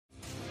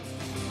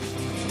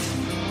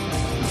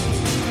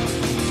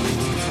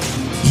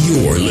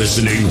You're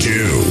listening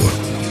to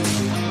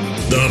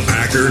the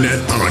Packernet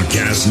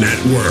Podcast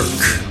Network.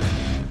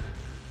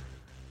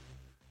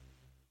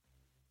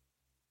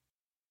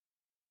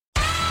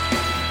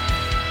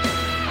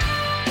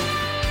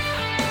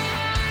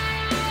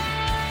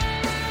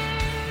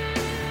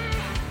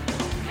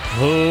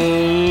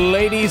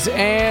 Ladies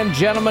and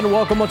gentlemen,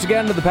 welcome once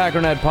again to the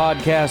Packernet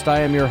Podcast.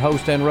 I am your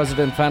host and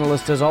resident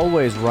panelist, as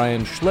always,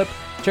 Ryan Schlipp.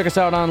 Check us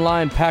out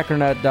online,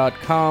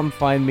 packernet.com.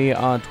 Find me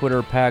on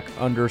Twitter, pack_dada.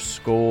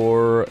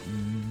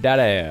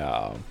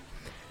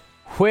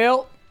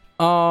 Well,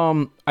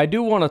 I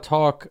do want to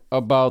talk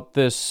about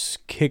this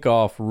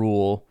kickoff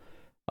rule.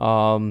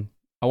 I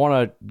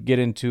want to get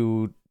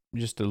into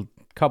just a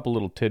couple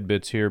little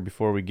tidbits here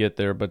before we get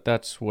there, but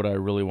that's what I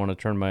really want to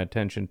turn my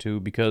attention to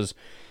because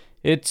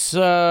it's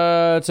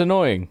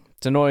annoying.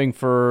 It's annoying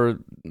for,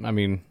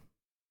 the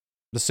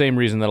same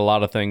reason that a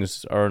lot of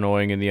things are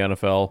annoying in the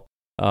NFL.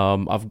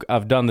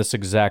 I've done this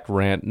exact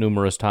rant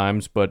numerous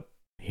times, but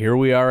here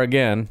we are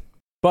again.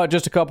 But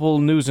just a couple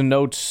news and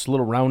notes,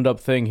 little roundup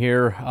thing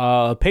here.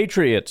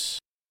 Patriots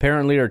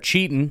apparently are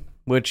cheating,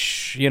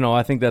 which,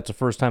 I think that's the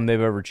first time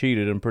they've ever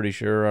cheated, I'm pretty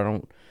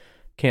sure.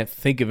 Can't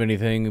think of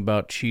anything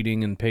about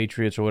cheating in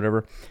Patriots or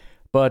whatever.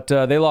 But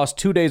they lost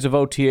 2 days of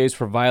OTAs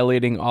for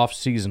violating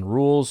off-season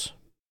rules.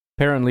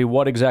 Apparently,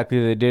 what exactly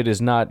they did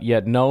is not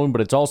yet known, but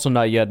it's also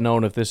not yet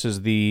known if this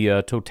is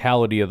the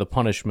totality of the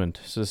punishment.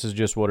 So this is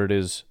just what it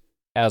is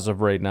as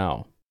of right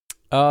now.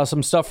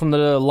 Some stuff from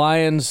the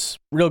Lions.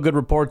 Real good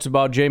reports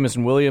about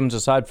Jamison Williams,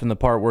 aside from the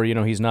part where,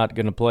 he's not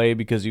going to play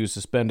because he was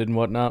suspended and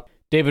whatnot.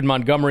 David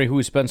Montgomery, who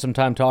we spent some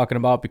time talking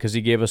about because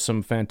he gave us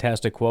some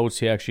fantastic quotes.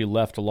 He actually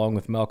left along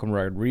with Malcolm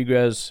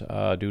Rodriguez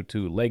due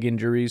to leg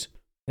injuries.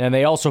 And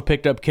they also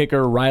picked up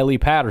kicker Riley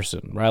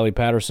Patterson. Riley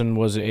Patterson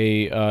was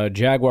a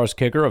Jaguars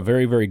kicker, a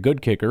very, very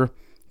good kicker.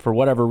 For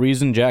whatever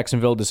reason,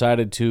 Jacksonville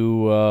decided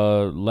to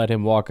let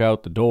him walk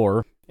out the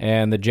door.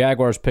 And the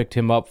Jaguars picked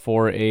him up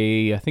for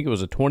I think it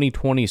was a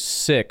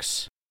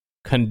 2026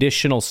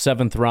 conditional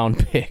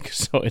 7th-round pick.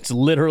 So it's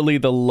literally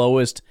the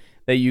lowest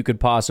that you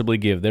could possibly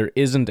give. There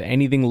isn't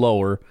anything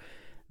lower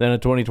than a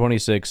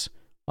 2026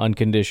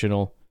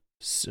 unconditional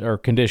or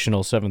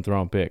conditional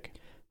 7th-round pick.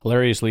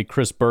 Hilariously,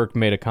 Chris Burke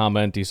made a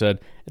comment. He said,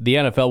 the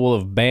NFL will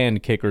have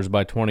banned kickers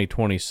by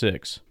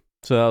 2026.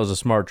 So that was a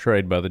smart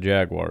trade by the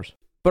Jaguars.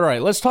 But all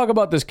right, let's talk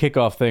about this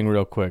kickoff thing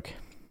real quick.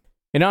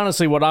 And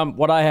honestly, what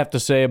I have to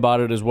say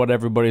about it is what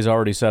everybody's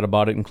already said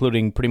about it,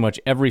 including pretty much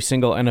every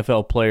single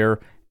NFL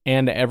player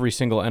and every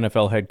single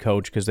NFL head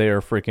coach, because they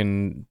are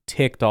freaking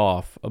ticked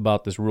off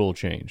about this rule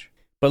change.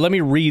 But let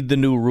me read the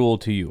new rule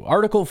to you.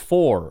 Article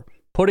 4,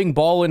 putting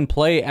ball in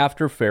play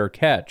after fair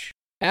catch.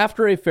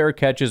 After a fair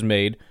catch is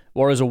made,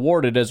 or is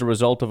awarded as a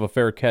result of a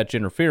fair catch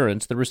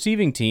interference, the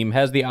receiving team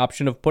has the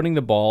option of putting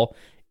the ball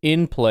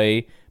in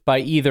play by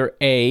either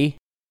A,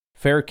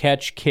 fair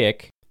catch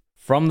kick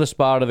from the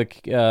spot of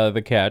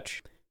the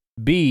catch,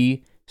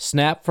 B,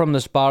 snap from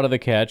the spot of the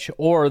catch,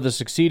 or the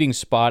succeeding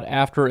spot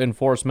after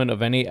enforcement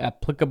of any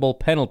applicable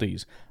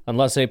penalties,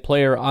 unless a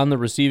player on the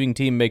receiving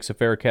team makes a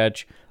fair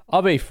catch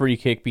of a free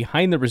kick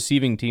behind the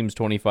receiving team's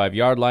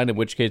 25-yard line, in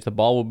which case the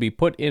ball will be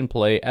put in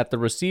play at the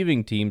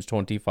receiving team's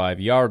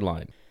 25-yard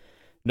line.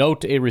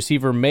 Note, a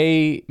receiver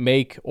may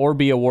make or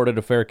be awarded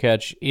a fair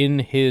catch in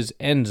his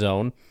end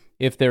zone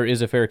if there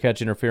is a fair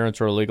catch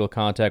interference or illegal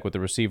contact with the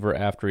receiver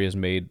after he has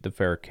made the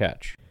fair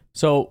catch.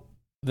 So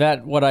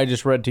that what I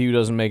just read to you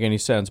doesn't make any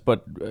sense,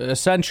 but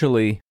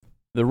essentially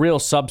the real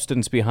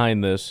substance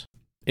behind this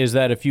is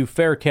that if you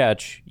fair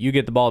catch, you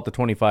get the ball at the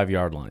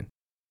 25-yard line.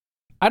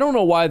 I don't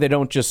know why they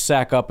don't just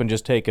sack up and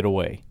just take it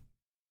away.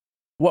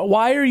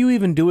 Why are you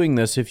even doing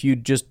this if you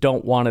just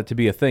don't want it to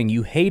be a thing?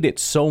 You hate it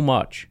so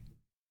much.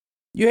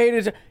 You hate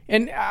it,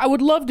 and I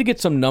would love to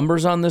get some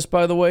numbers on this,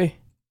 by the way,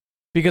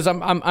 because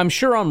I'm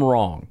sure I'm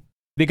wrong,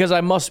 because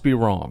I must be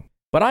wrong.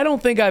 But I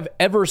don't think I've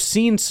ever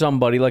seen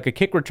somebody like a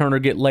kick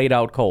returner get laid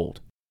out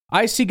cold.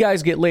 I see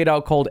guys get laid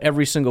out cold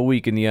every single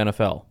week in the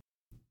NFL.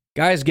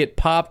 Guys get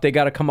popped, they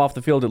got to come off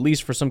the field at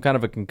least for some kind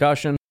of a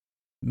concussion.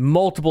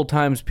 Multiple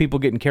times people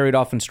getting carried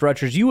off in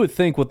stretchers. You would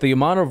think with the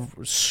amount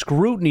of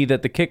scrutiny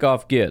that the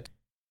kickoff gets,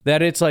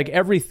 that it's like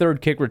every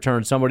third kick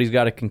return, somebody's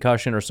got a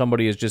concussion or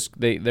somebody is just,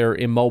 they're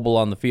immobile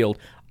on the field.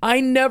 I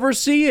never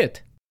see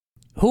it.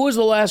 Who was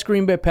the last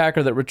Green Bay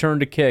Packer that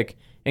returned a kick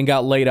and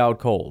got laid out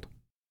cold?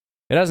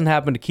 It hasn't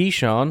happened to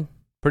Keyshawn.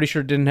 Pretty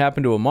sure it didn't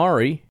happen to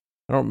Amari.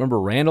 I don't remember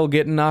Randall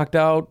getting knocked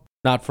out.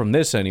 Not from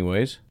this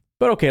anyways.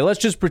 But okay, let's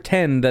just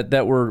pretend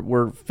that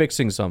we're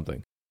fixing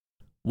something.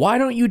 Why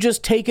don't you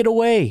just take it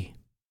away?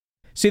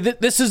 See,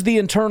 this is the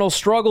internal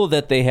struggle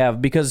that they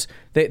have because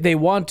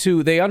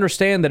they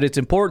understand that it's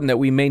important that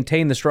we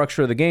maintain the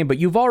structure of the game, but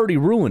you've already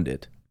ruined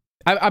it.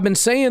 I've been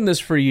saying this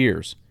for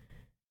years.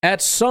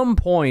 At some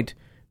point,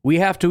 we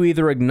have to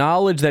either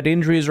acknowledge that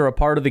injuries are a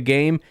part of the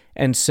game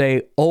and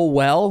say, oh,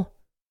 well,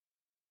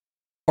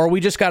 or we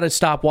just got to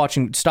stop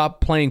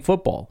playing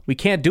football. We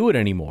can't do it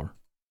anymore.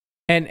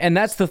 And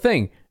that's the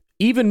thing.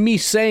 Even me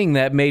saying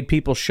that made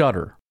people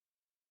shudder.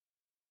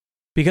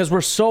 Because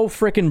we're so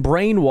freaking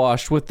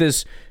brainwashed with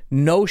this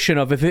notion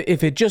of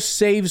if it just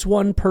saves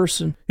one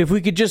person, if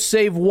we could just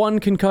save one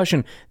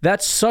concussion,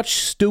 that's such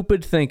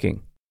stupid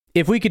thinking.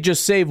 If we could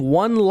just save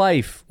one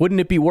life,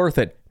 wouldn't it be worth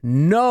it?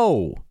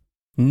 No.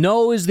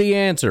 No is the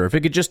answer. If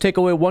it could just take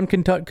away one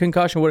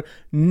concussion,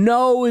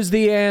 no is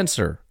the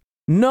answer.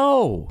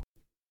 No.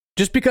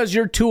 Just because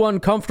you're too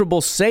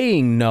uncomfortable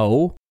saying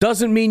no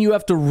doesn't mean you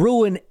have to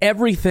ruin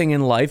everything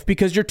in life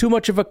because you're too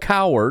much of a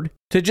coward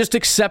to just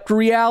accept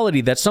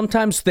reality that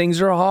sometimes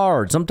things are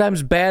hard.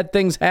 Sometimes bad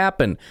things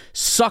happen.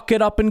 Suck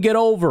it up and get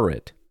over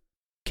it.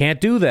 Can't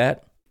do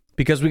that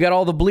because we got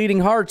all the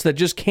bleeding hearts that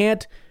just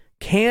can't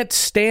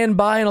stand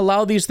by and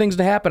allow these things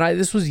to happen.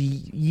 This was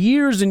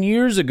years and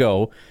years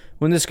ago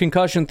when this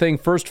concussion thing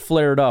first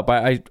flared up.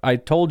 I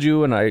told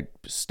you, and I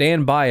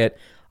stand by it,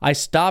 I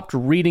stopped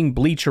reading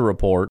Bleacher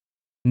Report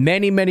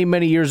many, many,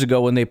 many years ago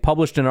when they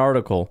published an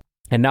article,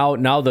 and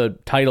now the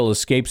title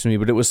escapes me,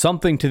 but it was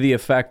something to the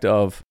effect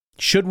of,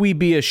 should you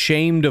be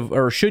ashamed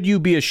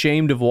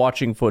of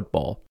watching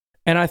football?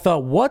 And I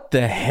thought, what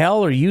the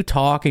hell are you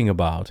talking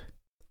about?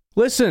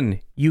 Listen,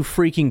 you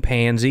freaking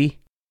pansy.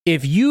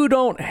 If you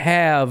don't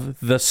have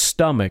the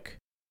stomach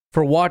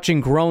for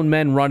watching grown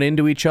men run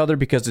into each other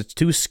because it's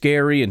too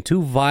scary and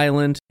too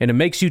violent and it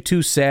makes you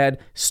too sad,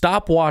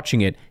 stop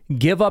watching it.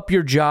 Give up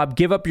your job.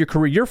 Give up your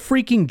career. Your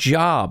freaking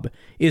job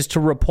is to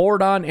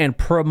report on and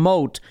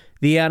promote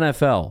the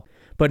NFL.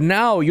 But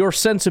now your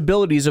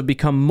sensibilities have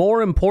become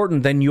more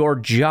important than your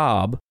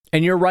job,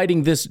 and you're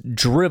writing this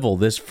drivel,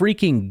 this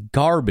freaking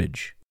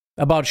garbage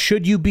about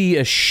should you be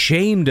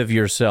ashamed of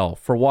yourself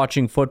for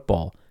watching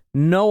football.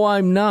 No,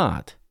 I'm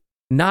not.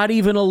 Not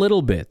even a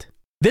little bit.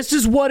 This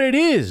is what it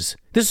is.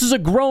 This is a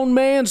grown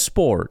man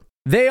sport.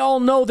 They all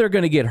know they're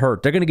going to get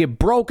hurt. They're going to get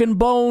broken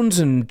bones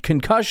and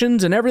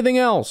concussions and everything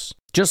else.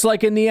 Just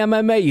like in the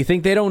MMA, you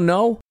think they don't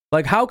know?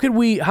 Like, how can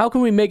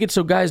we make it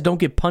so guys don't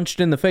get punched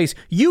in the face?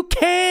 You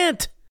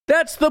can't!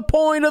 That's the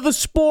point of the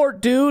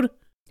sport, dude.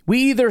 We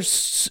either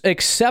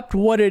accept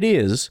what it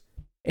is,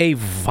 a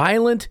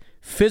violent,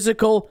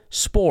 physical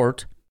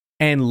sport,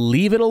 and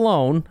leave it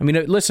alone. I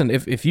mean, listen,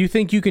 if you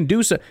think you can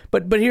do so,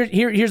 but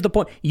here's the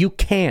point. You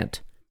can't.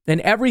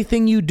 And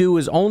everything you do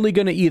is only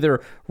going to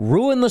either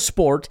ruin the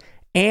sport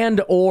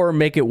and or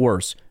make it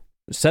worse.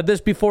 I said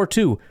this before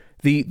too.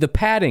 The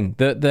padding,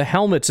 the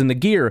helmets and the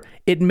gear,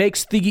 it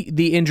makes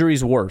the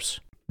injuries worse.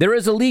 There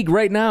is a league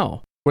right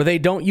now where they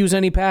don't use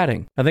any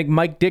padding. I think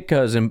Mike Ditka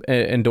has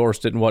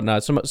endorsed it and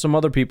whatnot. Some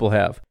other people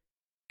have.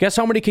 Guess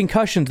how many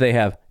concussions they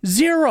have?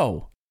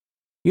 0.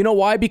 You know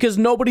why? Because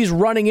nobody's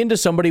running into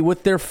somebody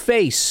with their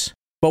face.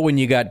 But when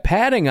you got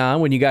padding on,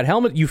 when you got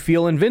helmet, you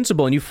feel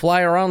invincible and you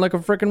fly around like a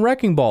freaking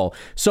wrecking ball.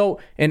 So,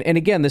 and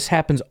again, this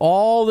happens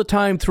all the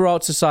time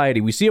throughout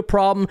society. We see a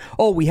problem.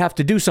 Oh, we have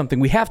to do something.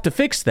 We have to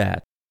fix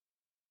that.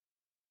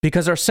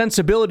 Because our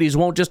sensibilities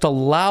won't just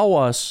allow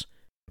us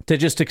to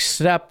just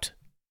accept,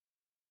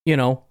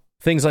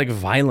 things like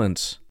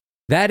violence.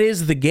 That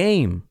is the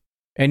game.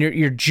 And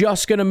you're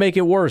just going to make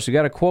it worse. We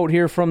got a quote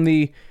here from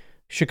the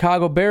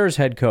Chicago Bears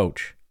head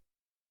coach.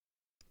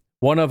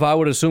 One of, I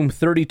would assume,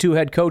 32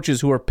 head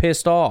coaches who are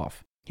pissed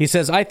off. He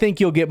says, I think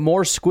you'll get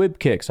more squib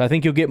kicks. I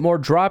think you'll get more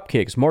drop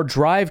kicks, more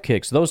drive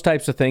kicks, those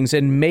types of things,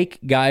 and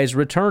make guys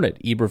return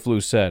it,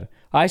 Eberflus said.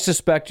 I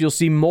suspect you'll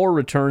see more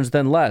returns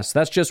than less.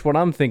 That's just what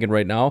I'm thinking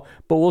right now,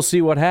 but we'll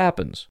see what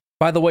happens.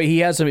 By the way, he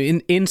has some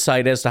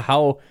insight as to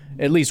how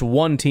at least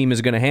one team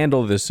is going to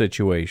handle this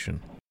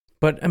situation.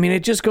 But, I mean,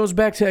 it just goes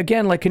back to,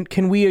 again, like,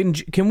 can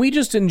we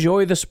just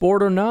enjoy the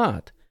sport or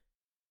not?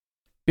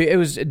 It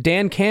was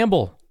Dan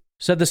Campbell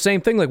said the same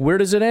thing, like, where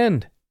does it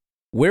end?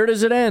 Where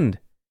does it end?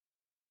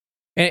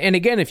 And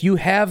again, if you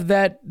have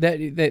that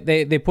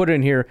they put it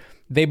in here,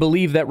 they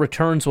believe that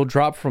returns will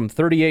drop from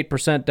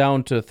 38%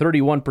 down to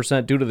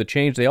 31% due to the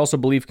change. They also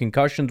believe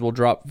concussions will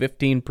drop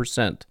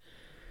 15%.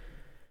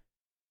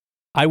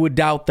 I would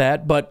doubt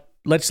that, but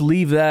let's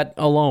leave that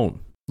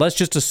alone. Let's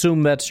just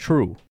assume that's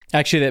true.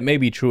 Actually, that may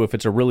be true if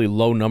it's a really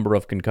low number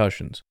of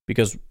concussions,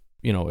 because,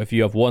 if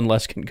you have one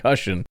less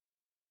concussion,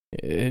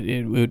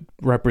 it would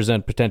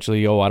represent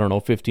potentially,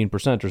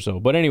 15% or so.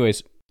 But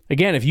anyways,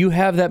 again, if you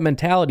have that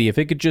mentality, if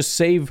it could just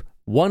save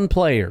one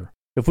player,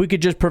 if we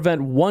could just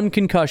prevent one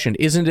concussion,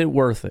 isn't it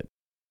worth it?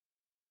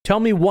 Tell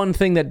me one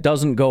thing that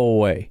doesn't go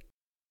away.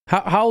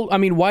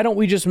 Why don't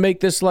we just make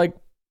this like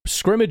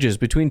scrimmages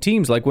between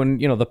teams, like when,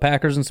 the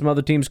Packers and some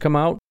other teams come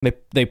out,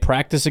 they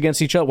practice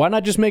against each other. Why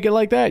not just make it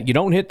like that? You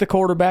don't hit the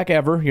quarterback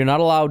ever. You're not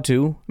allowed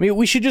to. I mean,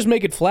 we should just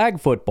make it flag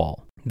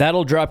football.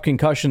 That'll drop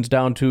concussions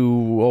down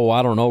to,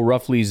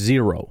 roughly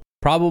 0.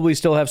 Probably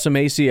still have some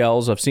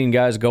ACLs. I've seen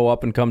guys go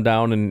up and come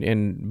down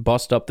and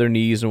bust up their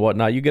knees and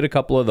whatnot. You get a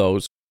couple of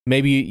those.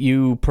 Maybe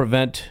you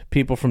prevent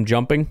people from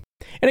jumping.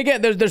 And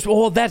again,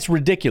 that's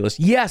ridiculous.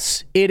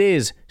 Yes, it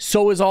is.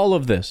 So is all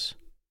of this.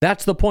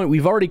 That's the point.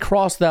 We've already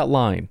crossed that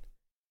line.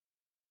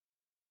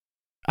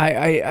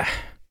 And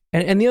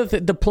the other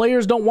thing, the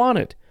players don't want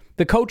it.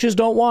 The coaches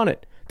don't want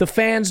it. The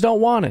fans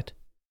don't want it.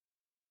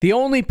 The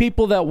only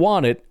people that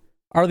want it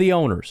are the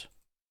owners.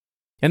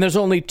 And there's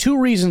only two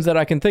reasons that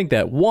I can think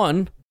that.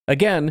 One,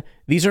 again,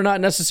 these are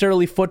not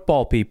necessarily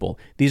football people.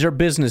 These are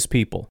business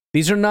people.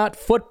 These are not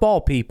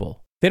football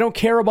people. They don't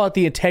care about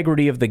the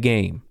integrity of the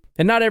game.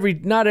 And not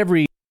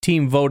every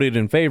team voted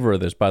in favor of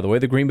this, by the way.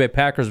 The Green Bay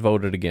Packers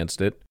voted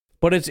against it.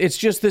 But it's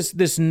just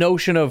this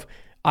notion of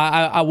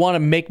I want to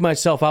make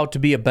myself out to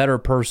be a better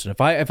person.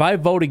 If I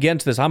vote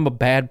against this, I'm a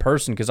bad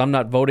person because I'm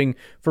not voting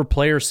for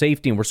player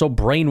safety. And we're so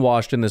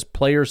brainwashed in this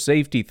player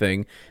safety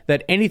thing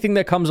that anything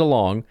that comes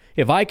along,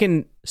 if I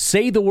can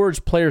say the words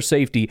player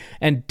safety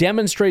and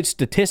demonstrate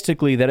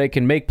statistically that it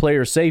can make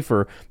players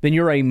safer, then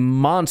you're a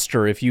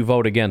monster if you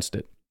vote against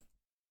it.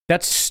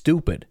 That's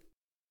stupid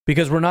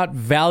because we're not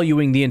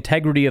valuing the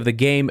integrity of the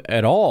game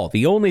at all.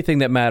 The only thing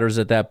that matters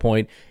at that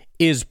point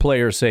is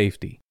player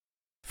safety.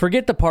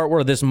 Forget the part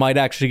where this might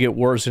actually get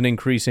worse and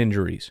increase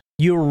injuries.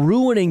 You're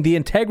ruining the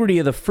integrity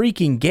of the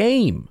freaking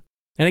game.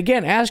 And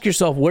again, ask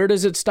yourself, where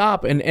does it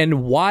stop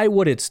and why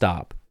would it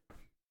stop?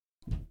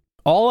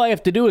 All I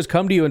have to do is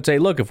come to you and say,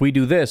 look, if we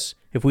do this,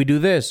 if we do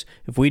this,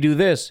 if we do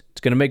this,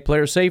 it's going to make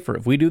players safer.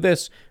 If we do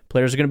this,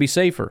 players are going to be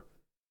safer.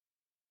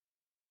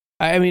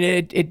 I mean,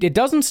 it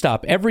doesn't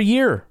stop every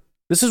year.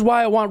 This is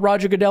why I want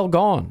Roger Goodell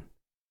gone.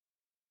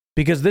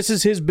 Because this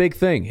is his big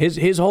thing.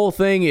 His whole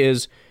thing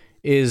is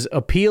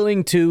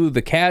appealing to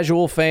the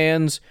casual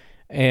fans,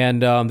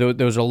 and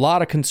there was a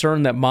lot of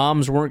concern that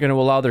moms weren't going to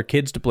allow their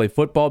kids to play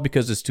football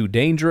because it's too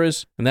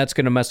dangerous, and that's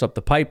going to mess up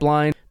the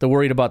pipeline. They're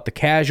worried about the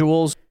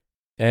casuals,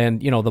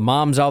 and the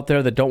moms out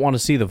there that don't want to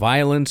see the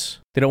violence.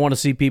 They don't want to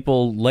see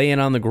people laying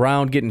on the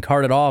ground getting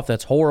carted off.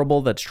 That's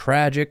horrible. That's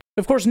tragic.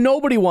 Of course,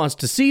 nobody wants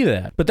to see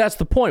that, but that's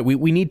the point.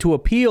 We need to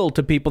appeal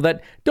to people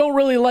that don't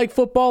really like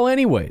football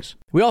anyways.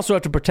 We also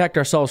have to protect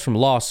ourselves from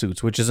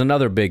lawsuits, which is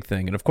another big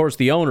thing. And of course,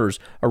 the owners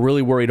are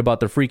really worried about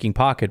their freaking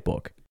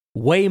pocketbook.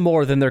 Way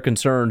more than they're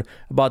concerned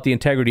about the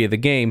integrity of the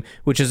game,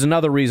 which is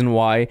another reason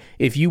why,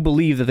 if you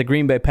believe that the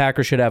Green Bay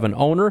Packers should have an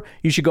owner,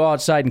 you should go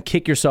outside and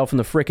kick yourself in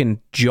the freaking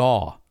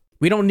jaw.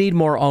 We don't need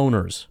more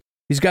owners.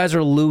 These guys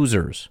are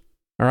losers.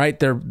 All right?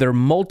 They're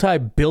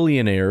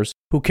multi-billionaires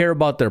who care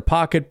about their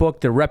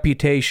pocketbook, their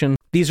reputation.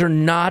 These are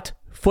not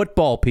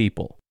football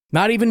people.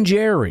 Not even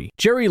Jerry.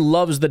 Jerry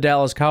loves the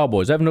Dallas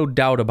Cowboys. I have no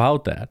doubt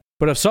about that.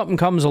 But if something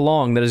comes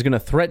along that is going to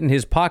threaten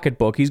his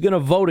pocketbook, he's going to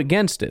vote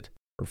against it.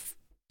 Or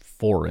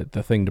for it,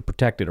 the thing to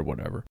protect it or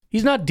whatever.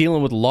 He's not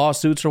dealing with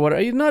lawsuits or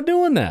whatever. He's not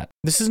doing that.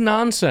 This is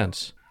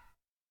nonsense.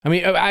 I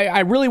mean, I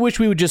really wish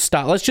we would just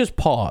stop. Let's just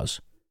pause.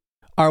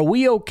 Are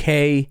we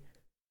okay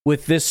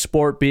with this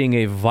sport being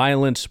a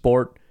violent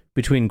sport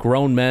between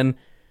grown men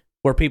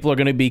where people are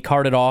going to be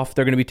carted off,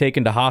 they're going to be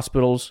taken to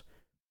hospitals,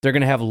 they're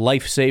going to have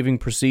life-saving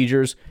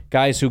procedures,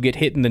 guys who get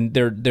hit and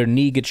their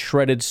knee gets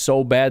shredded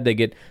so bad they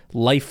get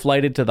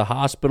life-flighted to the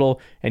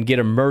hospital and get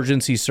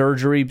emergency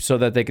surgery so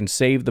that they can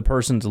save the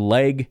person's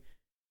leg,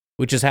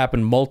 which has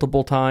happened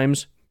multiple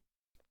times.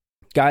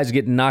 Guys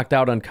getting knocked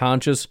out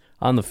unconscious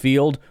on the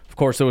field. Of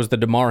course, there was the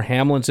Damar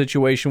Hamlin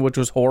situation, which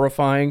was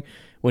horrifying,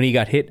 when he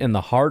got hit in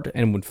the heart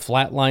and went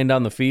flatlined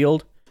on the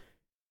field.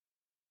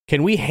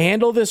 Can we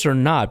handle this or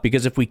not?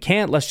 Because if we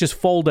can't, let's just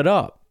fold it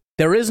up.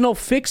 There is no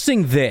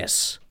fixing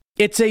this.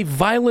 It's a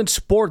violent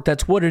sport.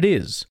 That's what it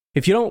is.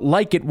 If you don't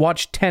like it,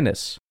 watch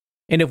tennis.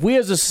 And if we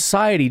as a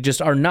society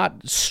just are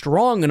not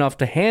strong enough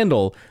to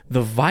handle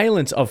the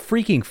violence of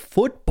freaking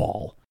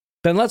football,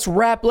 then let's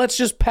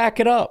just pack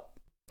it up.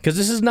 Because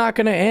this is not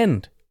going to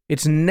end.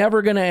 It's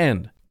never going to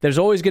end. There's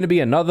always going to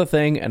be another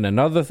thing and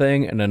another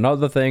thing and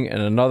another thing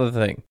and another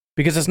thing.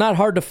 Because it's not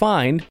hard to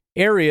find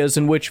areas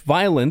in which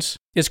violence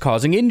is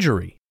causing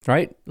injury,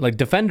 right? Like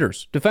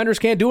defenders. Defenders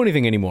can't do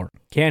anything anymore.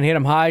 Can't hit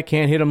him high,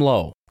 can't hit him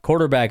low.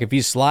 Quarterback, if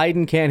he's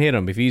sliding, can't hit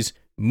him. If he's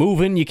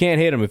moving, you can't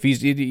hit him. If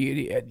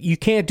you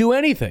can't do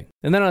anything.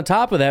 And then on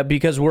top of that,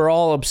 because we're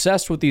all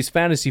obsessed with these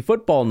fantasy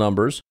football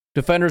numbers,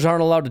 defenders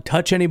aren't allowed to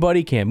touch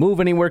anybody, can't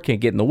move anywhere,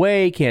 can't get in the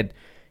way, can't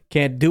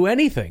do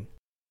anything.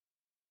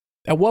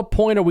 At what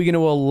point are we going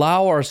to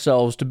allow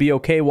ourselves to be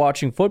okay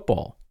watching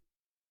football?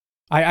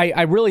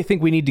 I really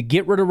think we need to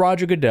get rid of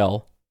Roger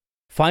Goodell,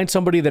 find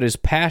somebody that is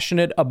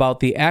passionate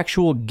about the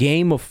actual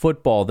game of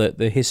football,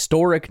 the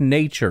historic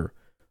nature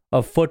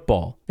of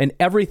football, and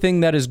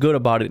everything that is good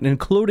about it,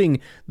 including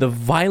the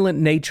violent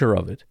nature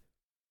of it.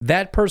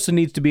 That person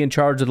needs to be in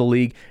charge of the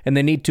league, and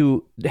they need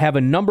to have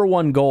a number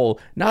one goal,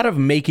 not of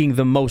making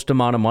the most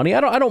amount of money.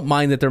 I don't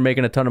mind that they're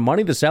making a ton of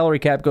money. The salary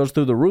cap goes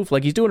through the roof.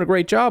 Like, he's doing a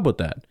great job with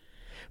that.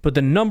 But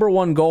the number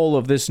one goal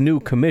of this new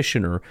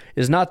commissioner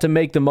is not to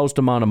make the most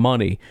amount of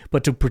money,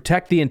 but to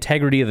protect the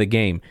integrity of the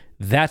game.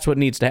 That's what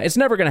needs to happen. It's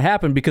never going to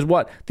happen because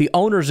what? The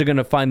owners are going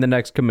to find the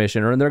next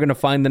commissioner, and they're going to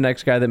find the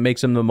next guy that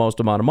makes them the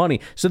most amount of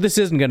money. So this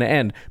isn't going to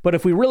end. But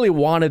if we really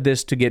wanted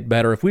this to get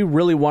better, if we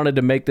really wanted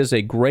to make this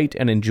a great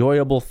and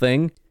enjoyable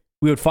thing,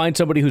 we would find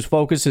somebody whose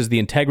focus is the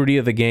integrity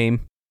of the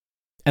game,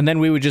 and then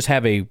we would just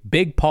have a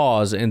big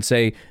pause and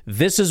say,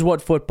 this is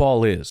what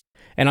football is.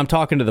 And I'm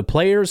talking to the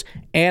players,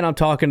 and I'm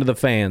talking to the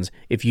fans.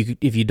 If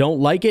you don't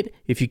like it,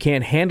 if you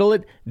can't handle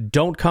it,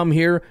 don't come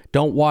here.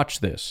 Don't watch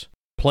this.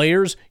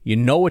 Players, you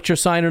know what you're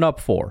signing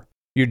up for.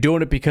 You're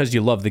doing it because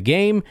you love the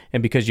game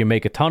and because you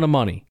make a ton of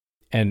money.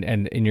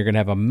 And you're going to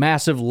have a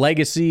massive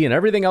legacy and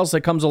everything else that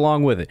comes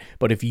along with it.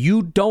 But if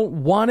you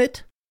don't want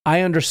it,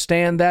 I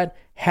understand that.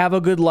 Have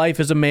a good life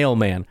as a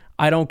mailman.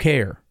 I don't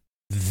care.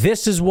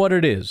 This is what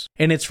it is.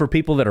 And it's for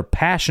people that are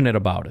passionate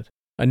about it.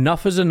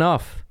 Enough is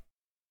enough.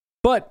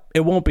 But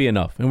it won't be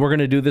enough. And we're going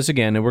to do this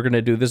again, and we're going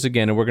to do this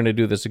again, and we're going to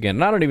do this again.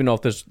 And I don't even know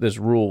if this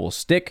rule will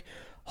stick.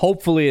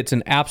 Hopefully it's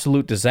an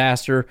absolute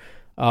disaster.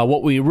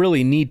 What we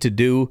really need to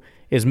do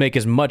is make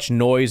as much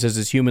noise as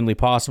is humanly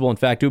possible. In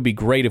fact, it would be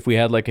great if we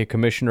had like a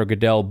Commissioner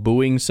Goodell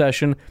booing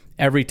session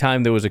every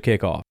time there was a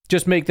kickoff.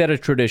 Just make that a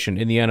tradition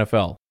in the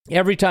NFL.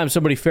 Every time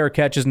somebody fair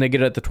catches and they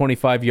get at the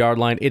 25-yard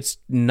line, it's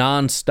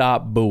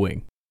nonstop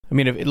booing. I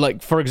mean,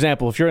 for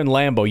example, if you're in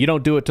Lambeau, you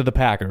don't do it to the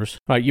Packers.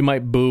 Right? You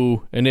might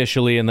boo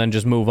initially and then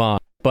just move on.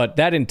 But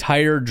that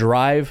entire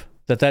drive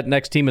that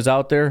next team is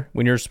out there,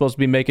 when you're supposed to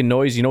be making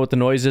noise, you know what the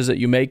noise is that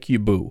you make? You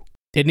boo.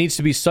 It needs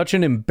to be such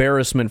an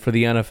embarrassment for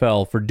the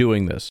NFL for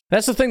doing this.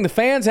 That's the thing. The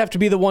fans have to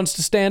be the ones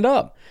to stand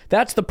up.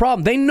 That's the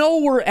problem. They know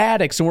we're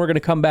addicts and we're going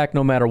to come back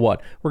no matter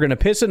what. We're going to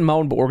piss and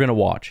moan, but we're going to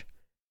watch.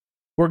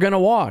 We're going to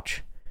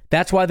watch.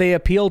 That's why they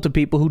appeal to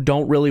people who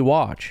don't really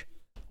watch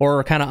or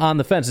are kind of on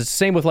the fence. It's the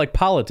same with like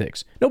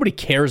politics. Nobody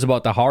cares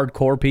about the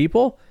hardcore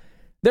people.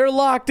 They're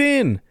locked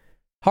in.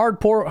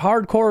 Hardcore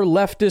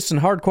leftists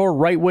and hardcore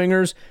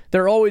right-wingers,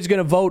 they're always going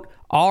to vote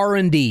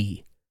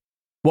R&D.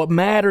 What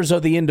matters are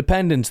the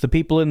independents, the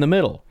people in the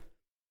middle.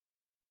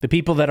 The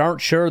people that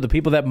aren't sure, the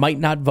people that might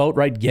not vote,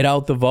 right? Get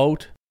out the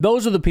vote.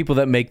 Those are the people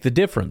that make the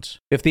difference.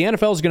 If the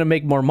NFL is going to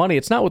make more money,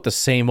 it's not with the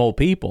same old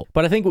people.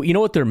 But I think, you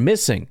know what they're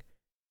missing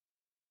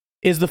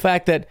is the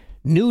fact that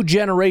new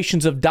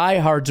generations of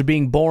diehards are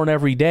being born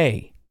every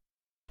day.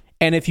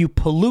 And if you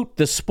pollute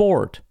the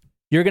sport,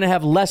 you're going to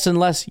have less and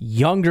less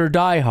younger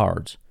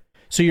diehards.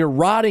 So you're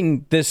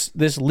rotting this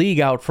league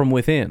out from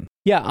within.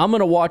 Yeah, I'm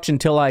going to watch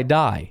until I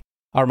die.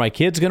 Are my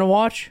kids going to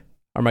watch?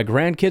 Are my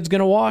grandkids going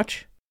to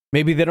watch?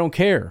 Maybe they don't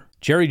care.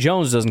 Jerry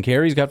Jones doesn't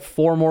care. He's got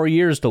 4 more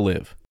years to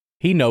live.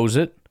 He knows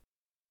it.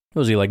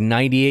 Was he like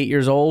 98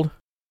 years old?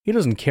 He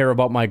doesn't care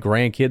about my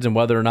grandkids and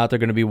whether or not they're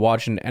going to be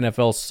watching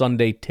NFL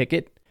Sunday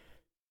Ticket.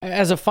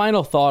 As a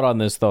final thought on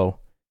this, though,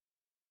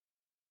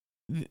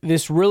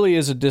 this really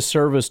is a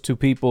disservice to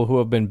people who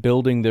have been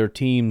building their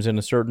teams in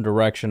a certain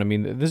direction. I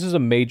mean, this is a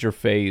major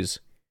phase.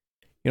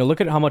 You know,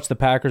 look at how much the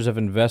Packers have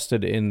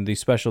invested in the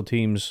special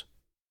teams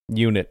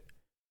unit.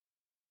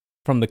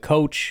 From the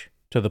coach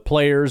to the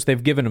players,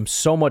 they've given them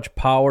so much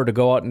power to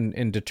go out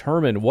and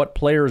determine what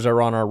players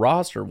are on our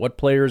roster, what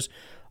players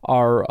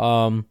are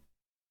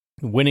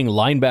winning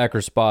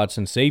linebacker spots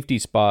and safety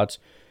spots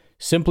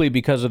simply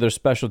because of their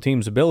special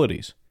teams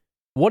abilities.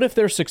 What if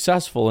they're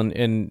successful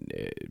and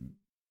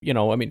you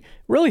know, I mean,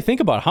 really think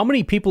about it. How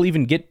many people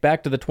even get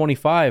back to the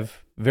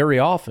 25 very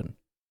often?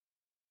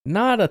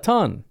 Not a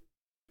ton.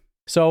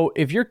 So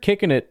if you're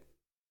kicking it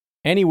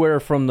anywhere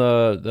from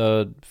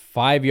the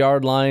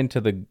 5-yard line to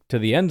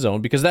the end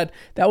zone, because that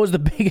was the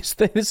biggest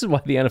thing. This is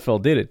why the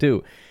NFL did it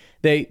too.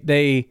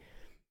 They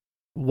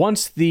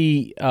once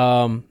the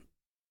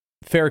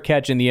fair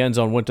catch in the end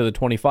zone went to the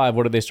 25,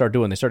 what did they start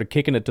doing? They started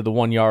kicking it to the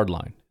 1-yard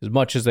line as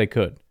much as they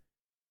could.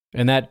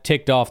 And that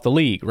ticked off the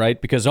league,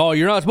 right? Because,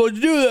 you're not supposed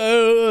to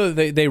do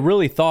that. They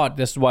really thought,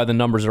 this is why the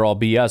numbers are all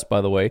BS, by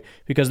the way,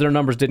 because their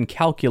numbers didn't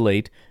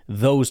calculate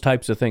those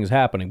types of things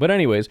happening. But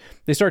anyways,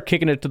 they start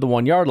kicking it to the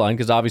 1-yard line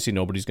because obviously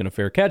nobody's going to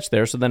fair catch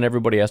there, so then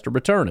everybody has to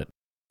return it.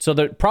 So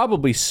that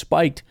probably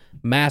spiked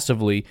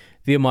massively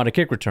the amount of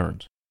kick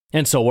returns.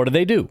 And so what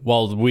do?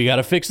 Well, we got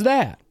to fix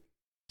that.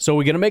 So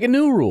we're going to make a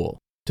new rule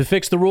to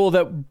fix the rule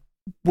that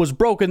was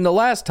broken the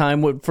last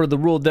time for the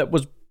rule that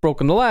was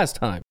broken the last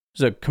time.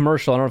 There's a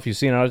commercial, I don't know if you've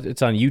seen it,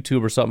 it's on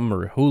YouTube or something,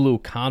 or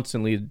Hulu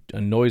constantly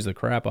annoys the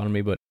crap out of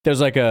me, but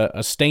there's like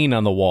a stain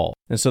on the wall.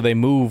 And so they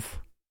move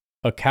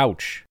a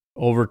couch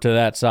over to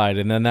that side,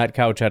 and then that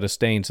couch had a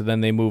stain, so then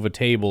they move a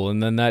table,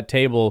 and then that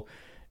table,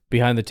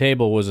 behind the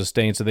table was a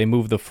stain, so they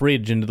move the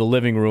fridge into the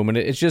living room, and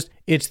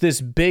it's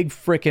this big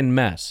freaking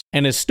mess.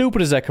 And as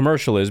stupid as that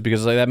commercial is,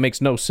 because that makes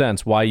no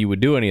sense why you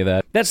would do any of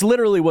that, that's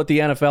literally what the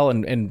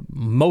NFL and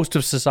most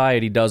of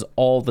society does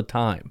all the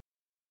time.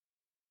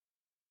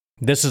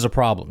 This is a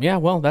problem. Yeah,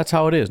 well, that's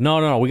how it is.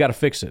 No, we got to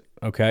fix it,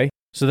 okay?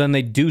 So then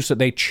they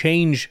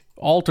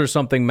alter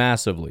something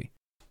massively.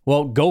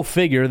 Well, go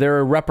figure, there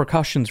are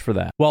repercussions for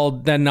that. Well,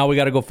 then now we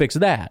got to go fix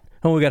that.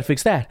 And we got to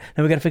fix that.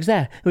 And we got to fix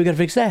that. And we got to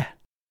fix that.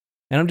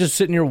 And I'm just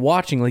sitting here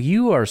watching like,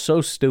 you are so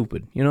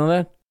stupid. You know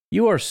that?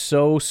 You are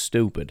so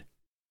stupid.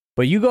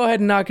 But you go ahead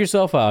and knock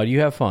yourself out.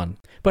 You have fun.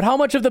 But how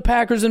much have the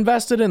Packers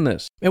invested in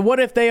this? And what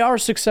if they are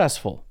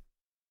successful?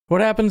 What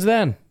happens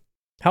then?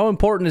 How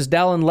important is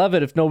Dallin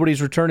Levitt if nobody's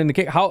returning the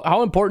kick?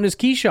 How important is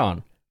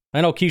Keyshawn?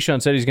 I know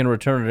Keyshawn said he's going to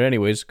return it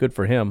anyways. Good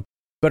for him.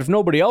 But if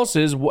nobody else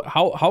is,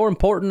 how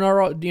important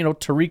are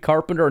Tariq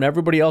Carpenter and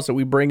everybody else that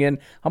we bring in?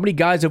 How many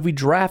guys have we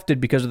drafted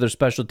because of their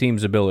special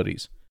teams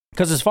abilities?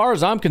 Because as far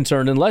as I'm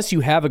concerned, unless you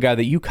have a guy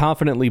that you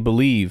confidently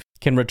believe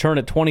can return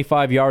it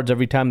 25 yards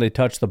every time they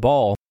touch the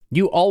ball,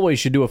 you always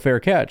should do a fair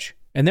catch.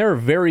 And there are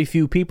very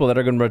few people that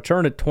are going to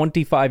return it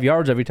 25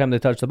 yards every time they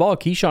touch the ball.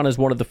 Keyshawn is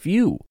one of the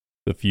few.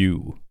 The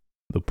few.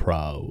 The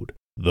proud.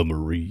 The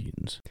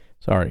Marines.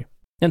 Sorry.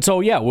 And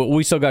so, yeah,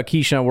 we still got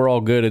Keyshawn. We're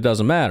all good. It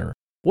doesn't matter.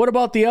 What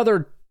about the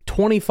other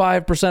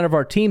 25% of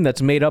our team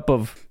that's made up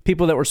of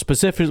people that were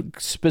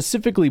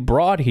specifically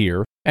brought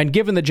here and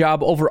given the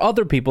job over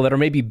other people that are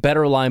maybe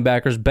better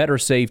linebackers, better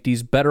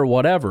safeties, better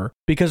whatever,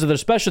 because of their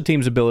special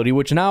teams ability,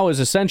 which now is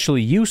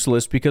essentially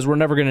useless because we're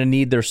never going to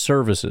need their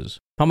services?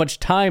 How much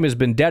time has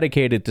been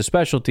dedicated to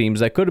special teams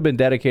that could have been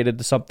dedicated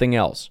to something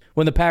else?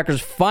 When the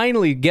Packers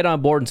finally get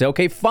on board and say,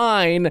 okay,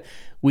 fine,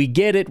 we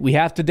get it, we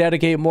have to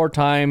dedicate more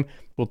time,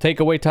 we'll take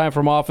away time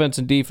from offense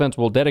and defense,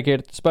 we'll dedicate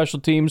it to special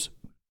teams,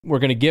 we're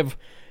going to give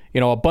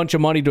a bunch of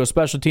money to a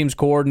special teams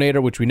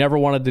coordinator, which we never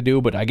wanted to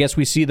do, but I guess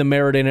we see the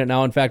merit in it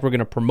now. In fact, we're going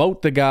to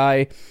promote the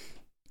guy,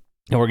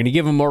 and we're going to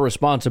give him more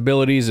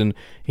responsibilities, and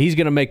he's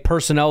going to make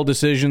personnel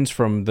decisions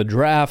from the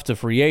draft to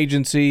free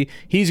agency.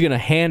 He's going to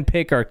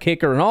handpick our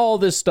kicker and all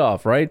this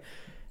stuff, right?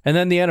 And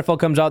then the NFL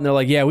comes out and they're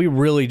like, yeah, we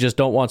really just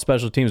don't want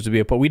special teams to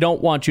be but we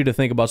don't want you to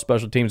think about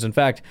special teams. In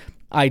fact,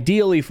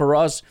 ideally for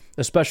us,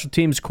 a special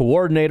teams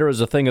coordinator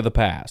is a thing of the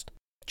past.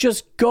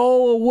 Just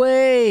go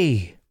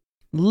away.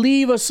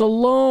 Leave us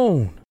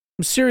alone.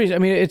 I'm serious. I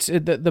mean, it's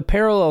the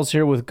parallels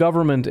here with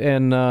government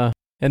and the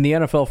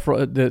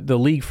NFL, the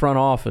league front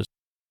office.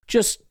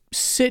 Just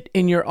sit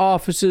in your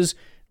offices,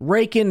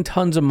 rake in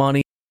tons of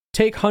money,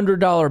 take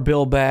 $100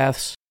 bill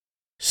baths,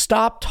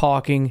 stop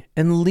talking,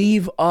 and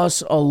leave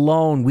us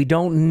alone. We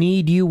don't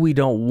need you. We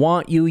don't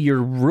want you.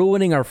 You're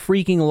ruining our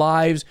freaking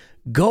lives.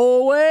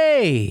 Go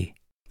away.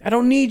 I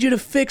don't need you to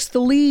fix the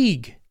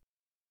league.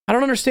 I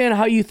don't understand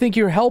how you think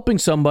you're helping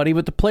somebody,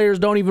 but the players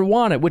don't even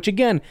want it, which,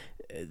 again,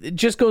 it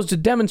just goes to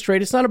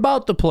demonstrate it's not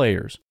about the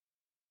players.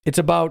 It's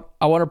about,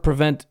 I want to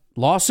prevent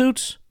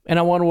lawsuits, and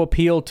I want to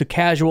appeal to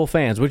casual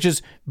fans, which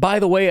is, by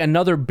the way,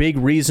 another big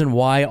reason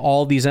why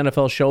all these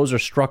NFL shows are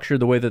structured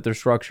the way that they're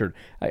structured.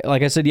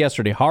 Like I said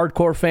yesterday,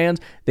 hardcore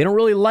fans, they don't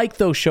really like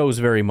those shows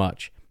very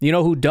much. You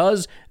know who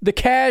does? The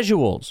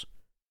casuals.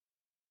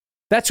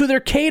 That's who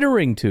they're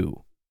catering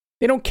to.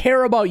 They don't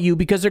care about you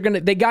because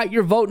they got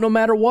your vote no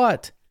matter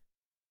what.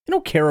 They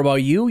don't care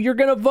about you. You're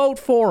going to vote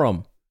for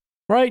them,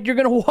 right? You're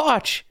going to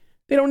watch.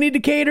 They don't need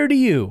to cater to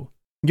you.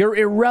 You're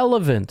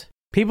irrelevant.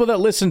 People that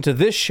listen to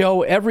this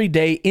show every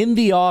day in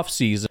the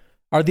offseason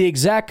are the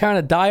exact kind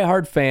of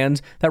diehard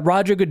fans that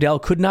Roger Goodell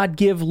could not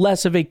give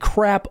less of a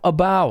crap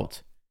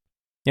about.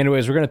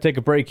 Anyways, we're going to take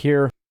a break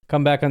here,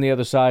 come back on the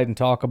other side and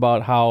talk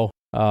about how,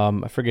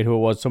 I forget who it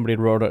was, somebody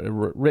had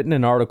written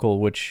an article,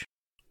 which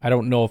I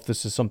don't know if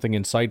this is something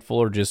insightful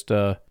or just,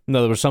 there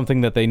was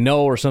something that they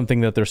know or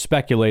something that they're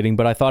speculating,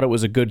 but I thought it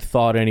was a good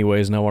thought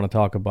anyways, and I want to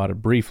talk about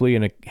it briefly,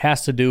 and it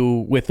has to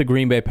do with the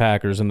Green Bay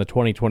Packers and the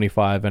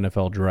 2025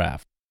 NFL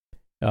Draft.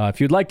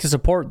 If you'd like to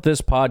support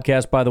this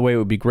podcast, by the way, it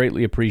would be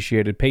greatly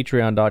appreciated.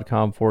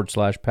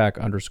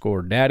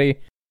 Patreon.com/pack_daddy.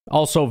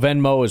 Also,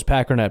 Venmo is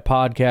Packernet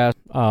Podcast.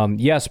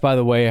 Yes, by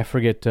the way, I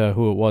forget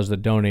who it was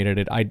that donated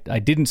it. I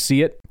didn't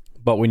see it.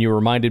 But when you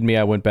reminded me,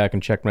 I went back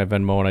and checked my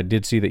Venmo, and I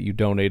did see that you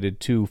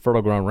donated to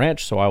Fertile Ground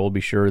Ranch, so I will be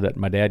sure that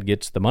my dad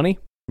gets the money.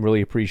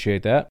 Really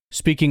appreciate that.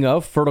 Speaking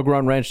of Fertile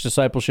Ground Ranch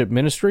Discipleship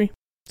Ministry,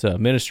 it's a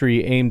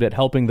ministry aimed at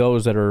helping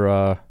those that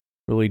are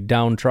really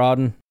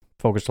downtrodden.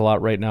 Focused a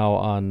lot right now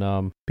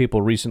on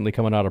people recently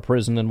coming out of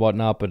prison and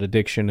whatnot, but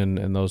addiction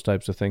and those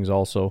types of things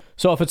also.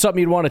 So if it's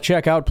something you'd want to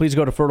check out, please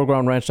go to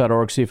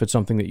fertilegroundranch.org, see if it's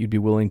something that you'd be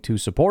willing to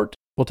support.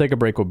 We'll take a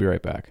break. We'll be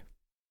right back.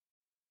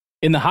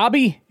 In the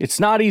hobby, it's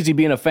not easy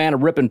being a fan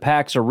of ripping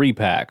packs or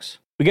repacks.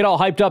 We get all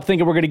hyped up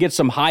thinking we're going to get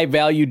some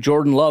high-value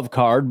Jordan Love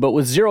card, but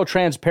with zero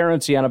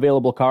transparency on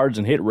available cards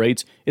and hit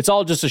rates, it's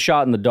all just a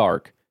shot in the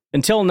dark.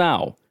 Until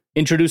now,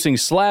 introducing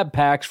slab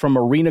packs from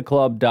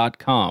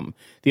arenaclub.com,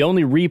 the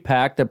only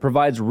repack that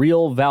provides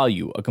real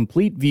value, a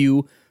complete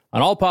view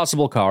on all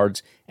possible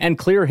cards, and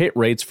clear hit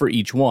rates for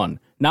each one.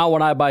 Now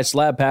when I buy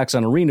slab packs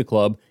on Arena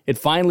Club, it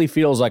finally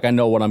feels like I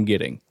know what I'm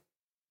getting.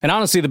 And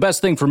honestly, the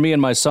best thing for me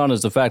and my son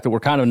is the fact that we're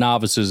kind of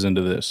novices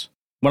into this.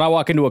 When I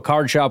walk into a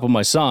card shop with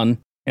my son,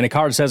 and a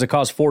card says it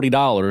costs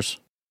 $40,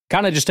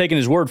 kind of just taking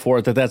his word for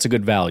it that that's a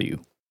good value.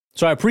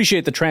 So I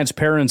appreciate the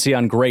transparency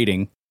on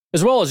grading,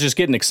 as well as just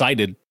getting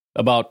excited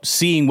about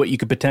seeing what you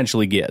could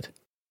potentially get.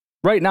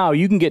 Right now,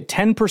 you can get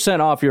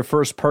 10% off your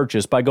first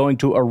purchase by going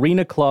to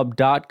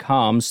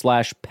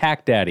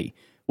arenaclub.com/packdaddy.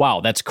 Wow,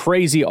 that's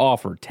crazy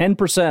offer.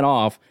 10%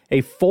 off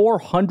a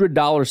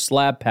 $400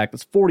 slab pack.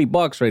 That's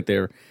 $40 right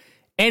there.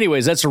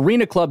 Anyways, that's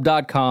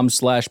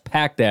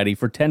arenaclub.com/packdaddy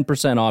for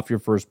 10% off your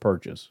first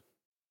purchase.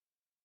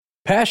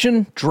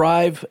 Passion,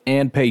 drive,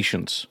 and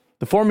patience.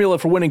 The formula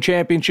for winning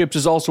championships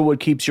is also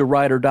what keeps your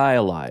ride or die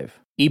alive.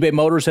 eBay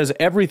Motors has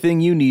everything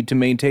you need to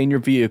maintain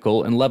your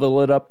vehicle and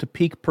level it up to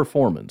peak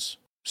performance.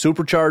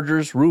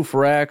 Superchargers, roof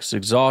racks,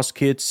 exhaust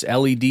kits,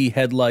 LED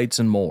headlights,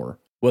 and more.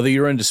 Whether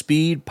you're into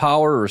speed,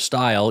 power, or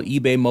style,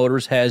 eBay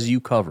Motors has you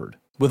covered.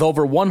 With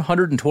over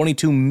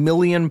 122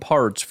 million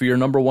parts for your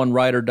number one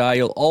ride or die,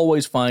 you'll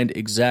always find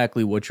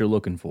exactly what you're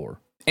looking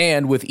for.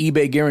 And with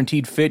eBay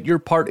Guaranteed Fit, your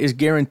part is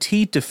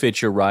guaranteed to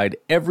fit your ride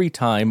every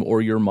time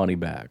or your money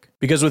back.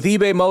 Because with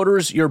eBay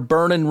Motors, you're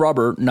burning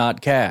rubber,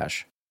 not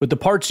cash. With the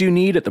parts you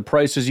need at the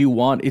prices you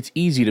want, it's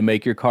easy to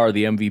make your car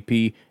the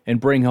MVP and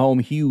bring home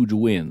huge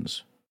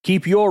wins.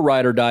 Keep your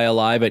ride or die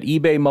alive at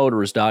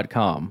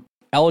ebaymotors.com.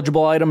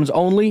 Eligible items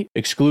only,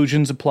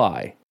 exclusions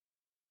apply.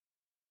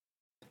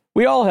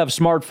 We all have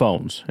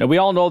smartphones, and we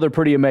all know they're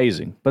pretty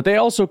amazing, but they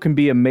also can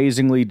be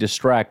amazingly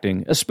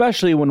distracting,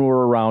 especially when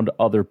we're around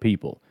other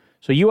people.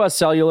 So US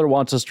Cellular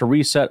wants us to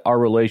reset our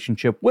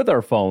relationship with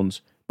our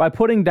phones by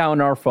putting down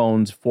our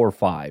phones for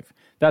 $5.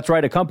 That's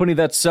right, a company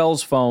that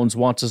sells phones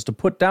wants us to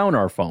put down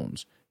our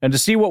phones. And to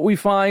see what we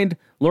find,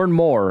 learn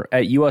more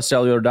at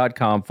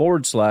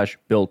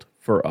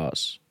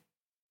uscellular.com/built-for-us.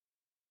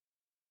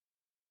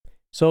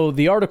 So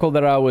the article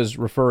that I was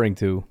referring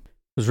to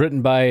was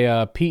written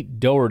by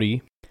Pete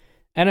Doherty.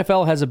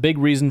 NFL has a big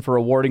reason for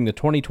awarding the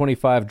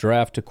 2025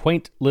 draft to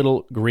quaint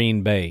little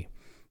Green Bay.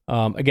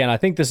 Again, I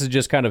think this is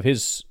just kind of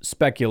his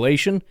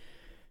speculation,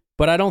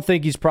 but I don't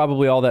think he's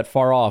probably all that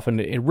far off, and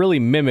it really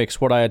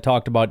mimics what I had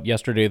talked about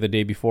yesterday, the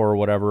day before, or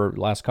whatever,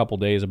 last couple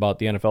days about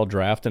the NFL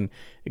draft, and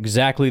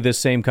exactly this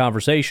same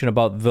conversation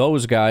about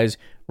those guys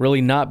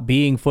really not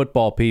being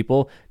football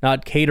people,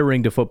 not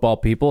catering to football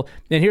people.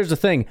 And here's the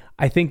thing,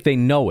 I think they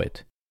know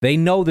it. They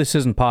know this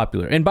isn't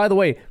popular. And by the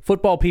way,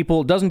 football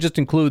people doesn't just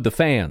include the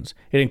fans.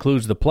 It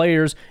includes the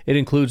players. It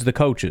includes the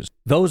coaches.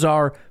 Those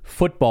are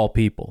football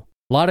people.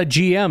 A lot of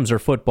GMs are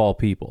football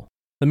people.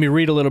 Let me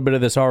read a little bit of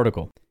this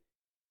article.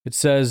 It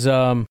says,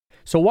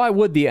 so why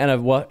would the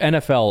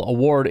NFL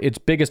award its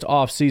biggest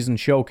off-season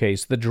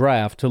showcase, the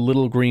draft, to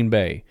Little Green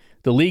Bay?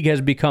 The league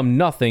has become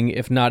nothing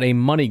if not a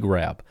money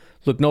grab.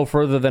 Look no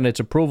further than its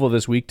approval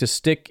this week to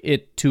stick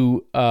it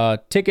to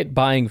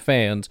ticket-buying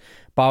fans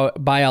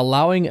by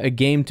allowing a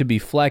game to be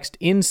flexed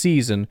in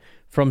season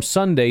from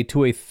Sunday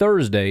to a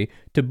Thursday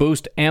to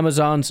boost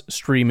Amazon's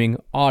streaming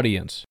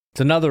audience.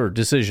 It's another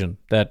decision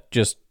that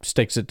just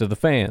sticks it to the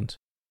fans.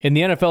 In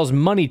the NFL's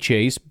money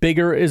chase,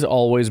 bigger is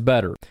always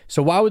better.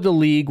 So why would the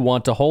league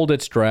want to hold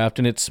its draft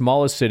in its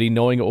smallest city,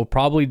 knowing it will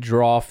probably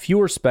draw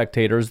fewer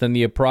spectators than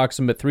the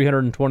approximate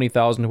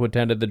 320,000 who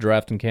attended the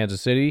draft in Kansas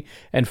City,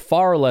 and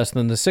far less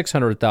than the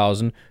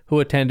 600,000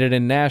 who attended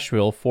in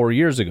Nashville 4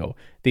 years ago?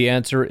 The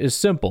answer is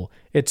simple.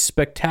 It's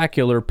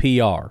spectacular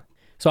PR.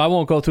 So I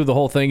won't go through the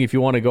whole thing. If you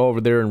want to go over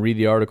there and read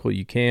the article,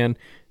 you can.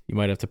 You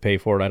might have to pay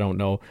for it. I don't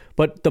know.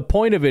 But the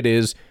point of it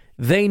is,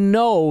 they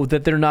know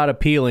that they're not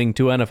appealing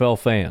to NFL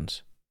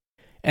fans.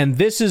 And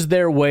this is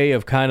their way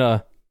of kind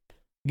of,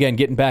 again,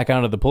 getting back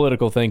onto the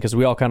political thing, because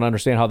we all kind of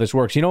understand how this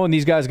works. You know, when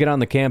these guys get on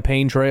the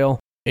campaign trail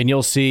and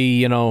you'll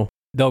see, you know,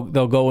 they'll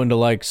go into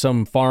like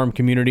some farm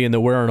community and they're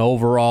wearing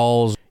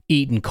overalls,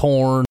 eating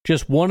corn,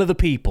 just one of the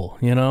people,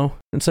 you know?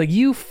 It's like,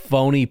 you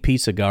phony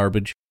piece of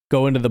garbage.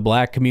 Go into the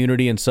black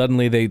community and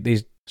suddenly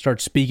they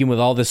start speaking with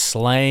all this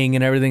slang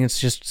and everything. It's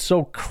just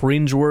so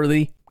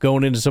cringeworthy.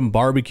 Going into some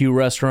barbecue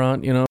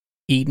restaurant, you know,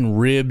 eating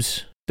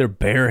ribs, their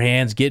bare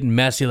hands getting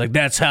messy, like,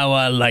 that's how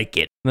I like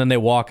it. And then they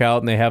walk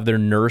out and they have their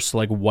nurse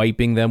like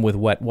wiping them with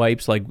wet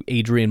wipes like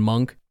Adrian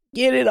Monk.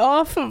 Get it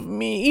off of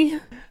me.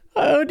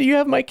 Oh, do you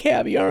have my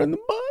caviar in the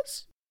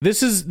bus?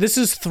 This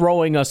is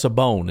throwing us a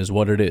bone is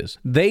what it is.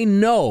 They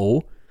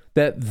know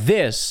that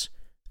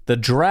the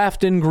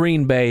draft in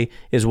Green Bay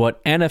is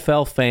what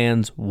NFL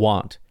fans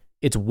want.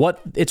 It's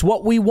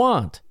what we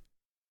want.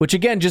 Which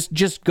again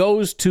just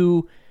goes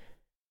to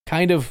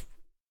kind of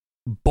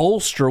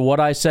bolster what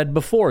I said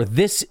before.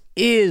 This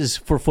is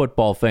for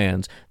football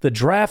fans. The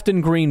draft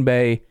in Green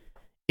Bay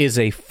is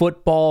a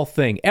football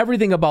thing.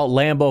 Everything about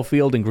Lambeau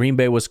Field in Green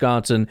Bay,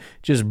 Wisconsin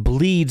just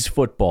bleeds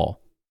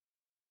football.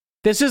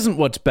 This isn't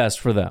what's best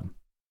for them.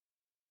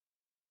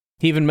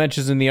 He even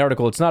mentions in the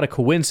article, it's not a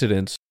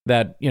coincidence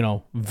that, you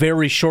know,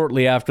 very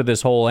shortly after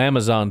this whole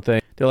Amazon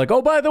thing, they're like,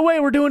 oh, by the way,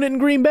 we're doing it in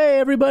Green Bay,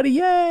 everybody,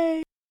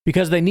 yay!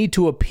 Because they need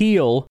to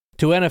appeal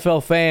to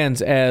NFL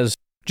fans as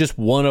just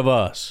one of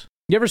us.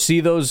 You ever see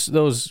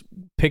those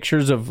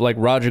pictures of like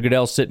Roger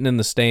Goodell sitting in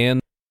the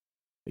stand?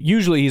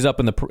 Usually he's up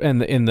in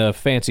the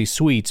fancy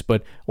suites,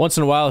 but once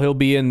in a while he'll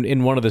be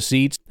in one of the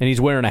seats and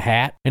he's wearing a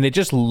hat, and it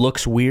just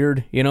looks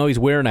weird. You know, he's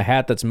wearing a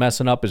hat that's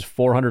messing up his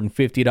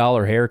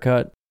 $450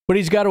 haircut, but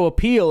he's got to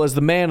appeal as the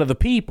man of the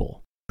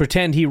people.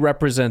 Pretend he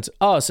represents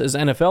us as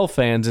NFL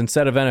fans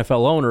instead of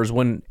NFL owners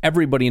when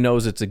everybody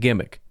knows it's a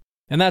gimmick.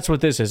 And that's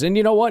what this is. And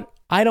you know what?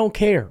 I don't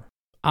care.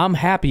 I'm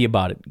happy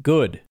about it.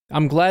 Good.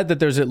 I'm glad that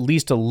there's at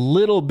least a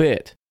little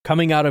bit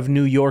coming out of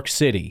New York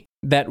City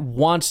that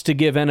wants to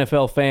give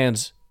NFL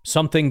fans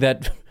something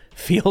that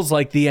feels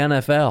like the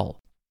NFL.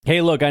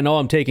 Hey, look, I know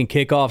I'm taking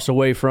kickoffs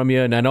away from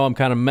you, and I know I'm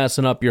kind of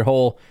messing up your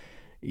whole,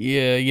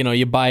 you know,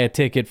 you buy a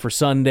ticket for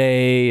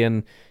Sunday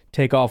and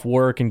take off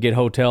work and get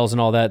hotels and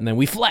all that, and then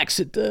we flex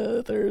it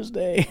to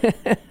Thursday.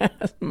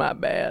 My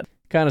bad.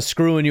 Kind of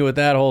screwing you with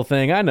that whole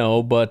thing, I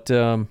know, but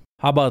how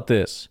about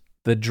this?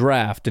 The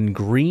draft in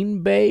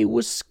Green Bay,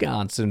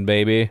 Wisconsin,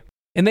 baby.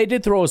 And they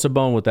did throw us a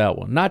bone with that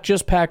one. Not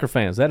just Packer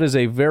fans. That is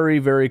a very,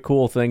 very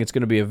cool thing. It's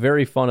going to be a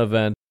very fun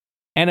event.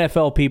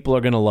 NFL people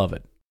are going to love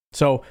it.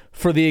 So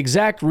for the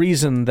exact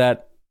reason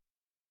that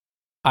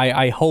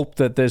I hope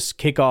that this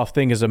kickoff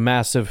thing is a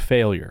massive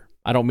failure.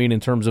 I don't mean in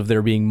terms of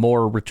there being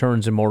more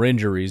returns and more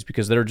injuries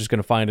because they're just going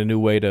to find a new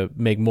way to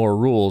make more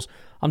rules.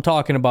 I'm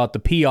talking about the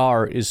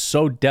PR is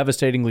so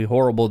devastatingly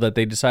horrible that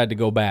they decide to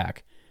go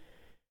back.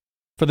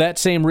 For that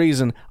same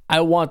reason, I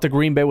want the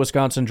Green Bay,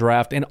 Wisconsin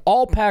draft, and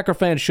all Packer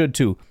fans should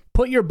too.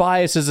 Put your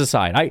biases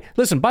aside.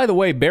 Listen, by the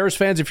way, Bears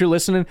fans, if you're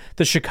listening,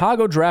 the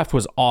Chicago draft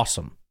was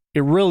awesome.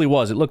 It really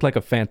was. It looked like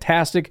a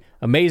fantastic,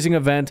 amazing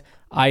event.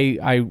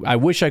 I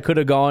wish I could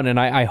have gone, and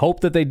I hope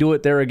that they do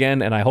it there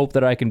again, and I hope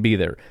that I can be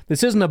there.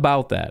 This isn't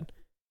about that.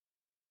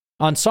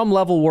 On some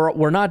level,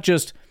 we're not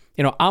just,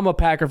 I'm a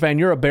Packer fan,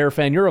 you're a Bear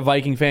fan, you're a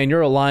Viking fan,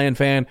 you're a Lion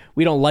fan.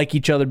 We don't like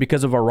each other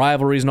because of our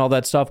rivalries and all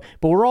that stuff,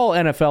 but we're all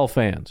NFL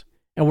fans.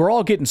 And we're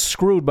all getting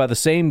screwed by the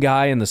same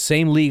guy in the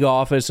same league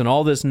office and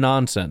all this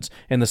nonsense,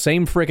 and the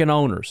same freaking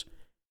owners.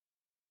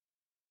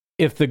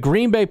 If the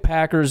Green Bay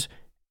Packers...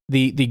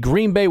 The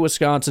Green Bay,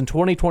 Wisconsin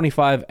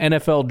 2025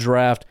 NFL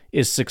draft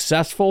is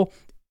successful.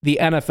 The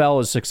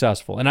NFL is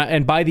successful.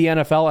 And by the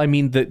NFL, I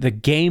mean the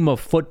game of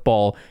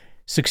football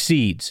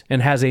succeeds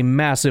and has a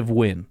massive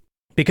win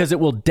because it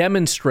will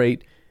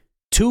demonstrate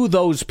to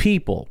those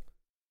people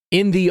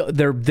in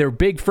their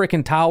big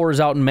freaking towers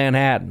out in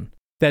Manhattan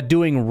that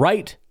doing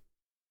right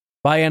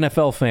by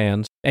NFL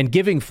fans and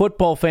giving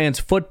football fans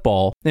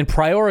football and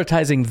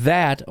prioritizing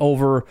that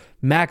over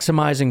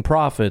maximizing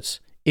profits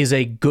is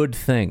a good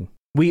thing.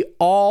 We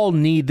all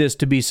need this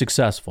to be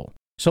successful.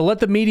 So let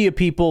the media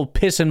people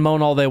piss and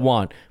moan all they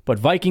want. But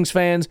Vikings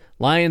fans,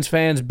 Lions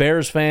fans,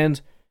 Bears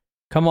fans,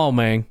 come on,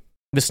 man.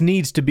 This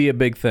needs to be a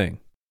big thing.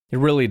 It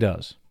really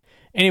does.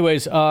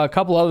 Anyways, a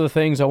couple other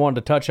things I wanted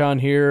to touch on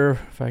here.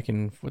 If I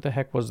can, what the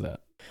heck was that?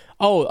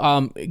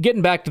 Oh,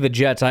 getting back to the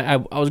Jets. I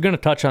was going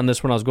to touch on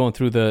this when I was going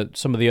through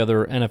some of the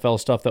other NFL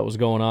stuff that was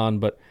going on,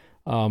 but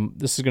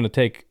this is going to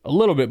take a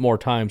little bit more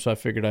time, so I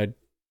figured I'd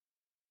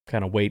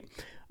kind of wait.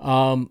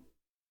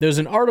 There's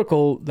an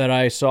article that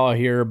I saw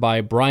here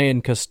by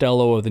Brian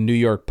Costello of the New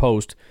York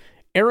Post.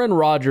 Aaron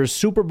Rodgers'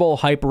 Super Bowl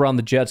hype around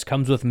the Jets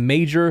comes with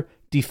major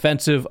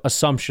defensive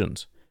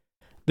assumptions.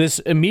 This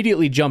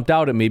immediately jumped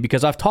out at me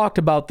because I've talked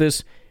about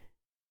this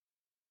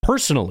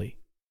personally,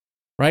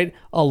 right?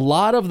 A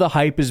lot of the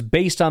hype is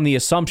based on the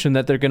assumption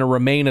that they're going to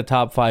remain a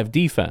top 5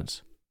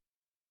 defense.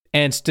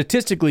 And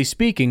statistically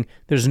speaking,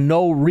 there's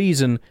no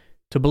reason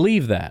to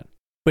believe that.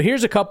 But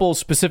here's a couple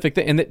specific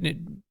things.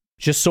 And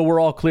just so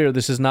we're all clear,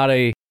 this is not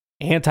a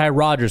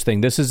anti-Rodgers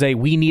thing. This is a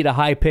we need a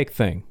high pick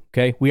thing,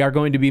 okay? We are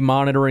going to be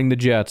monitoring the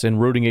Jets and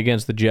rooting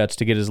against the Jets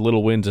to get as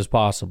little wins as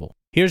possible.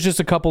 Here's just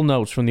a couple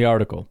notes from the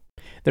article.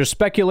 There's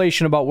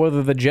speculation about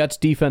whether the Jets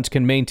defense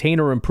can maintain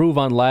or improve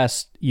on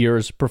last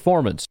year's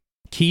performance.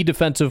 Key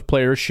defensive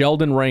players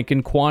Sheldon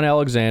Rankin, Quan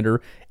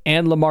Alexander,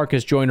 and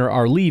LaMarcus Joyner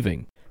are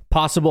leaving.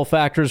 Possible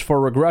factors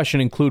for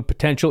regression include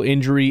potential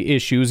injury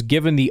issues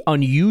given the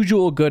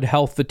unusual good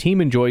health the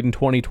team enjoyed in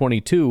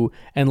 2022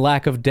 and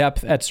lack of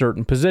depth at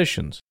certain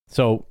positions.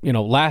 So,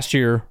 last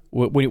year,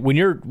 when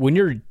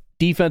your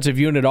defensive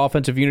unit,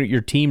 offensive unit, your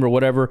team or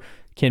whatever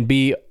can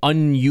be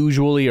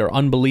unusually or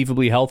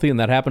unbelievably healthy, and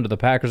that happened to the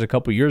Packers a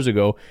couple years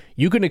ago,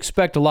 you can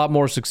expect a lot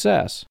more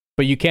success,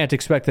 but you can't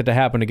expect it to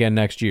happen again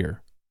next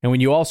year. And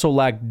when you also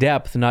lack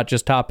depth, not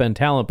just top-end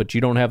talent, but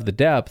you don't have the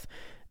depth,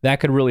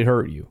 that could really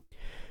hurt you.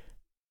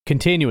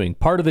 Continuing,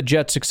 part of the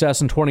Jets' success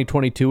in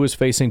 2022 is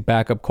facing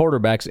backup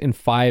quarterbacks in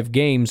 5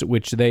 games,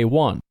 which they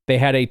won. They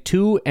had a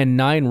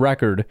 2-9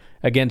 record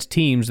against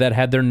teams that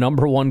had their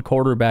number 1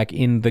 quarterback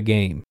in the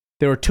game.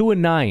 They were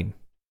 2-9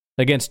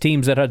 against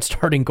teams that had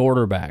starting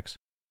quarterbacks.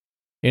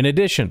 In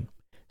addition,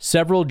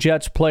 several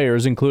Jets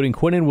players, including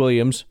Quinnen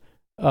Williams,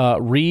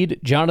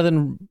 Reed,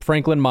 Jonathan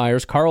Franklin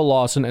Myers, Carl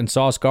Lawson, and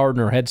Sauce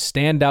Gardner had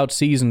standout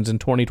seasons in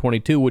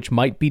 2022, which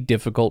might be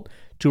difficult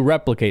to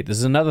replicate. This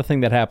is another thing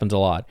that happens a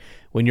lot.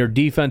 When your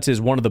defense is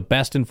one of the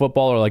best in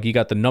football, or like you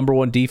got the number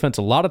 1 defense,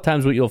 a lot of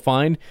times what you'll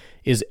find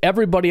is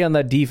everybody on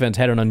that defense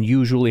had an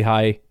unusually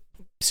high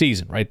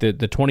season, right? The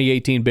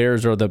 2018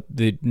 Bears are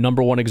the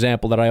number 1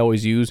 example that I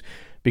always use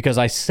because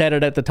I said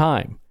it at the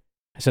time.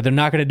 I said they're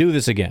not going to do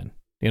this again.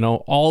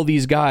 All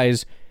these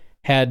guys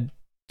had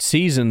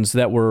seasons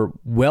that were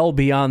well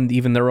beyond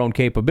even their own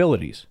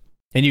capabilities.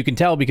 And you can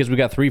tell because we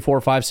got 3,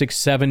 4, 5, 6,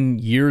 7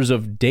 years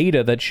of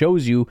data that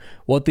shows you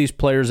what these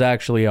players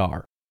actually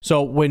are.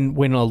 So when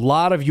a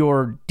lot of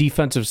your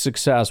defensive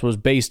success was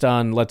based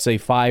on, let's say,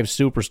 5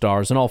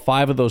 superstars, and all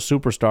 5 of those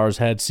superstars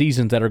had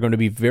seasons that are going to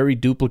be very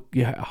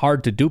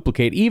hard to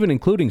duplicate, even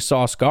including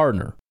Sauce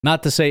Gardner.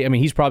 Not to say,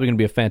 he's probably going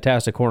to be a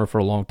fantastic corner for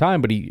a long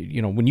time, but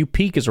when you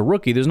peak as a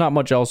rookie, there's not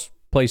much else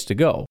place to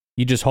go.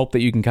 You just hope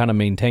that you can kind of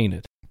maintain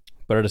it.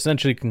 But it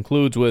essentially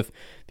concludes with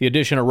the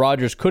addition of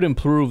Rodgers could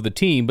improve the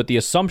team, but the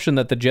assumption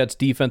that the Jets'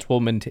 defense will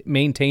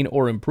maintain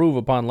or improve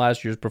upon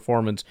last year's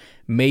performance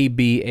may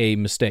be a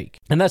mistake.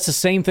 And that's the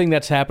same thing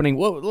that's happening.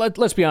 Well,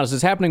 let's be honest,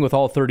 it's happening with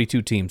all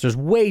 32 teams. There's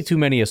way too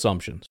many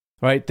assumptions,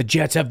 right? The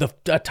Jets have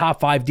a top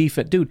 5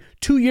 defense. Dude,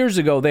 2 years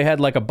ago, they had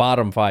like a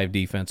bottom 5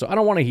 defense, so I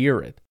don't want to hear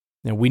it.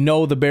 And we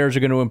know the Bears are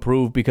going to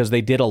improve because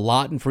they did a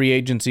lot in free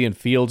agency and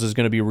Fields is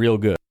going to be real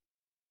good.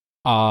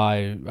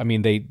 I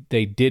mean, they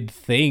did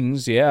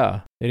things,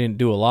 yeah. They didn't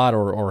do a lot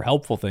or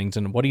helpful things.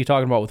 And what are you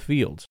talking about with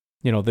Fields?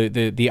 You know,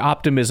 the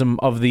optimism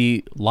of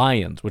the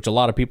Lions, which a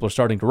lot of people are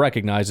starting to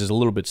recognize is a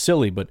little bit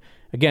silly. But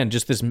again,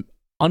 just this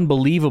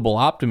unbelievable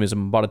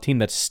optimism about a team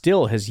that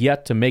still has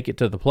yet to make it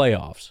to the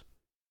playoffs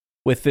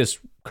with this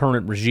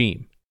current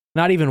regime.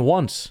 Not even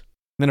once.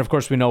 And then, of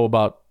course, we know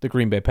about the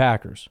Green Bay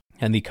Packers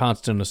and the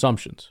constant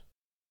assumptions.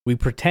 We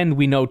pretend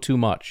we know too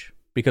much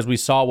because we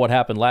saw what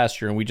happened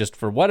last year and we just,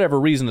 for whatever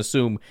reason,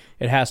 assume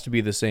it has to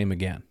be the same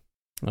again.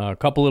 A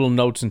couple little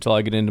notes until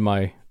I get into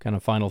my kind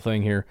of final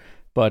thing here.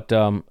 But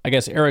I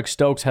guess Eric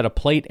Stokes had a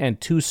plate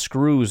and 2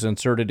 screws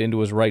inserted into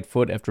his right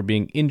foot after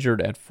being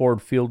injured at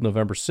Ford Field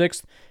November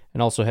 6th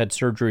and also had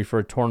surgery for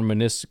a torn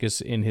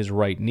meniscus in his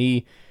right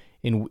knee.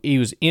 He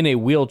was in a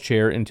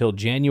wheelchair until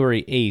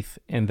January 8th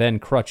and then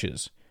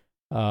crutches.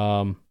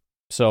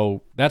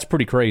 So that's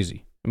pretty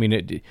crazy. I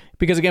mean,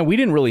 because again, we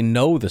didn't really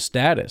know the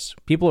status.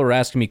 People are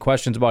asking me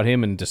questions about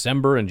him in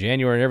December and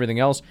January and everything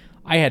else.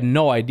 I had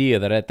no idea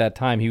that at that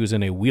time he was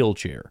in a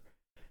wheelchair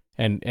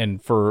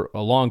and for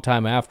a long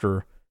time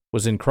after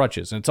was in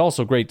crutches. And it's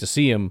also great to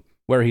see him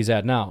where he's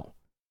at now,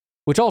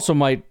 which also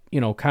might,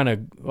 kind of,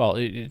 well,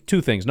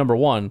 2 things. Number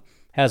one,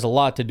 has a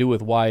lot to do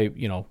with why,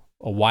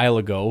 a while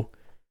ago,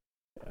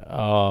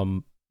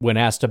 when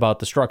asked about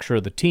the structure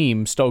of the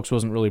team, Stokes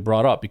wasn't really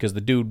brought up because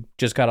the dude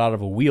just got out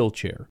of a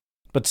wheelchair.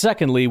 But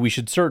secondly, we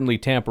should certainly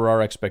tamper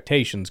our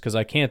expectations because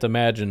I can't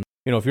imagine,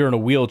 if you're in a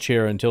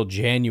wheelchair until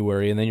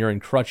January and then you're in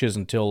crutches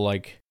until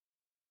like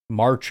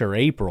March or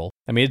April.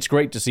 I mean, it's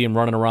great to see him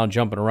running around,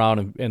 jumping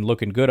around and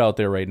looking good out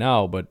there right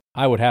now, but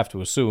I would have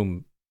to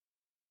assume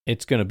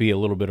it's going to be a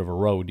little bit of a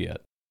road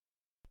yet.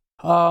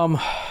 All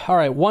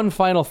right, one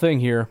final thing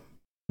here.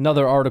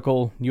 Another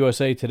article,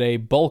 USA Today,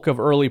 bulk of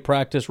early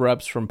practice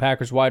reps from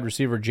Packers wide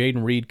receiver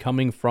Jayden Reed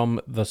coming from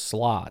the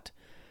slot.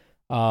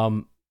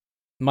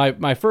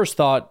 My first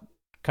thought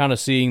kind of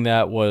seeing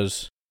that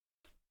was,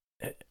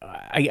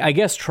 I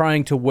guess,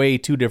 trying to weigh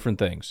 2 different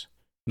things.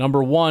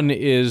 Number one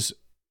is,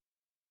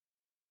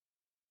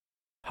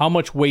 how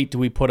much weight do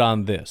we put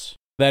on this?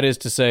 That is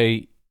to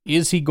say,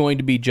 is he going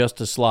to be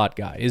just a slot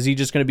guy? Is he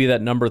just going to be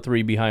that number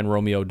 3 behind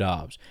Romeo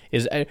Doubs?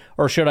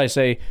 Or should I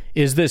say,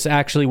 is this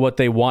actually what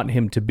they want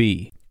him to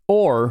be?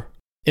 Or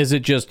is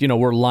it just,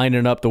 we're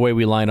lining up the way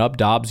we line up?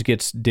 Doubs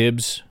gets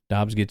dibs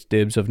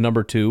of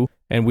number 2,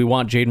 and we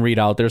want Jayden Reed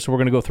out there, so we're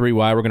going to go 3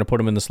 wide. We're going to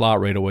put him in the slot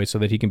right away so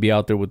that he can be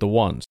out there with the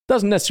ones.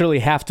 Doesn't necessarily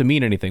have to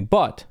mean anything,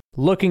 but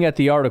looking at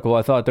the article,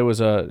 I thought there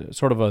was a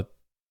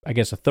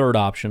third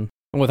option.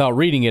 And without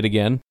reading it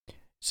again, it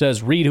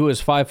says Reed, who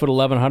is 5'11",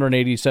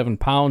 187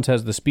 pounds,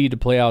 has the speed to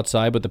play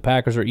outside, but the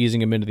Packers are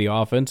easing him into the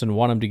offense and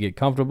want him to get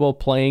comfortable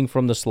playing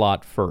from the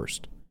slot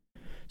first.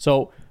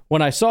 So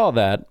when I saw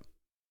that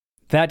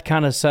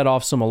kind of set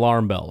off some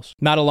alarm bells.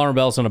 Not alarm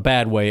bells in a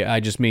bad way. I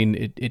just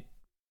mean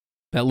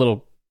that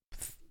little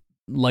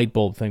light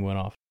bulb thing went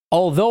off.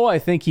 Although I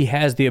think he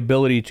has the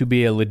ability to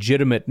be a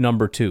legitimate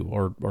number 2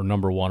 or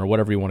number 1 or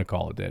whatever you want to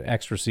call it, the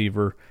X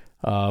receiver,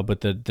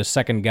 but the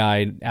second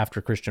guy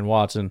after Christian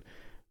Watson.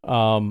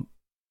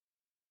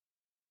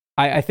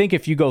 I think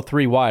if you go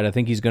 3 wide, I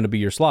think he's going to be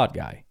your slot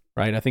guy,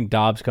 right? I think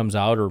Doubs comes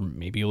out, or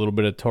maybe a little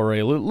bit of Torrey,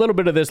 a little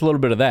bit of this, a little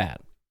bit of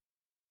that.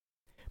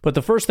 But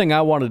the first thing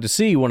I wanted to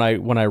see when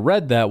I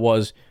read that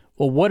was,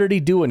 well, what did he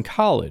do in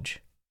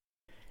college?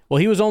 Well,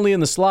 he was only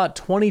in the slot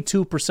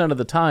 22% of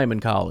the time in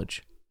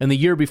college. And the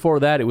year before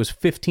that, it was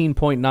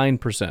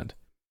 15.9%.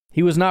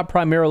 He was not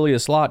primarily a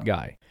slot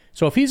guy.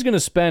 So if he's going to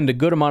spend a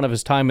good amount of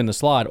his time in the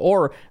slot,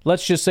 or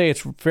let's just say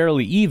it's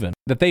fairly even,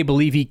 that they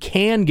believe he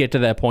can get to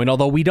that point,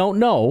 although we don't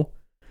know,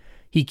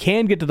 he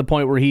can get to the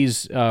point where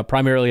he's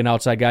primarily an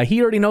outside guy.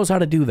 He already knows how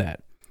to do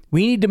that.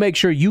 We need to make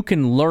sure you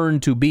can learn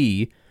to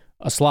be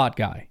a slot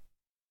guy.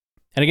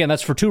 And again,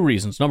 that's for 2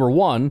 reasons. Number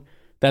one,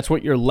 that's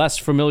what you're less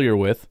familiar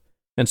with,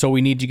 and so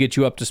we need to get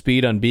you up to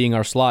speed on being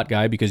our slot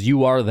guy because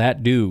you are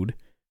that dude.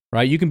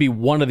 Right? You can be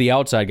one of the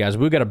outside guys.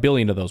 We've got a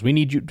billion of those. We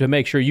need you to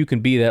make sure you can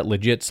be that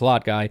legit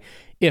slot guy,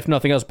 if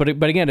nothing else. But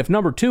again, if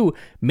number 2,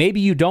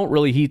 maybe you don't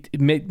really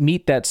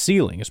meet that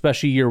ceiling,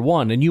 especially year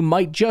 1, and you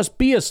might just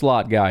be a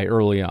slot guy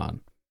early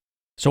on.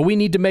 So we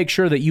need to make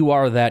sure that you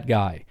are that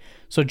guy.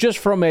 So just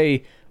from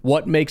a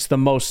what makes the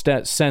most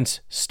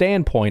sense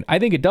standpoint, I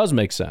think it does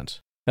make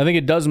sense. I think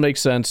it does make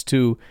sense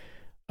to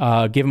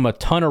give him a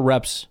ton of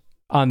reps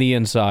on the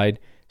inside,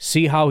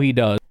 see how he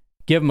does.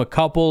 Give him a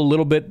couple,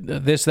 little bit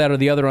this, that, or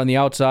the other on the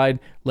outside.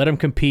 Let him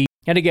compete.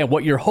 And again,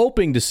 what you're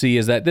hoping to see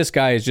is that this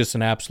guy is just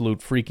an absolute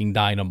freaking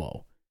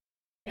dynamo.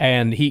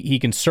 And he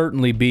can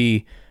certainly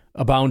be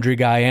a boundary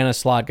guy and a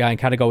slot guy and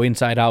kind of go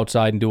inside,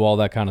 outside and do all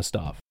that kind of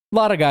stuff. A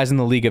lot of guys in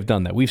the league have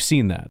done that. We've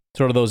seen that.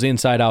 Sort of those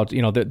inside out,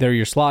 they're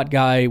your slot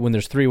guy when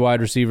there's 3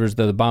 wide receivers.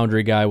 They're the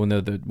boundary guy when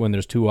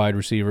there's 2 wide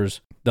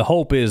receivers. The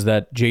hope is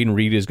that Jayden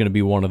Reed is going to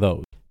be one of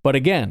those. But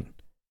again,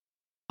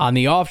 on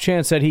the off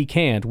chance that he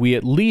can't, we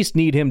at least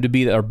need him to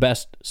be our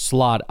best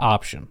slot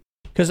option.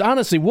 Because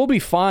honestly, we'll be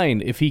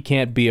fine if he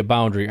can't be a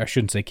boundary. I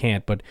shouldn't say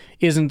can't, but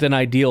isn't an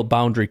ideal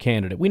boundary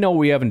candidate. We know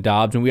we have in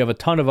Dobbs, and we have a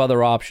ton of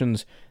other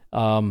options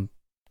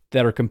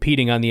that are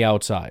competing on the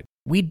outside.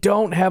 We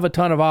don't have a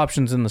ton of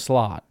options in the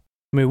slot.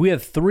 I mean, we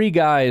had 3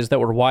 guys that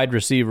were wide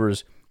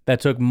receivers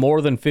that took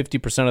more than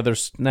 50% of their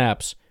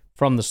snaps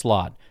from the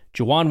slot.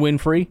 Juwan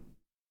Winfrey,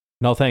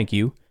 no thank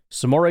you.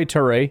 Samori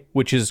Toure,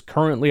 which is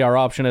currently our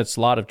option at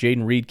slot if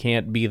Jaden Reed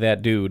can't be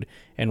that dude.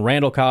 And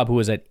Randall Cobb, who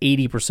is at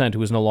 80%,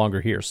 who is no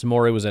longer here.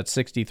 Samori was at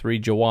 63,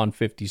 Juwan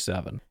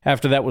 57.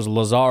 After that was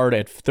Lazard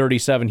at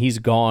 37, he's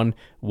gone.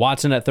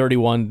 Watson at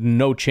 31,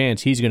 no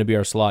chance he's going to be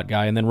our slot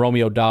guy. And then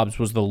Romeo Dobbs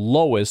was the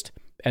lowest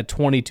at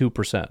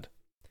 22%.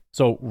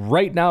 So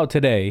right now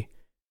today,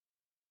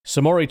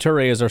 Samori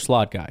Toure is our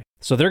slot guy.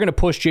 So they're going to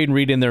push Jaden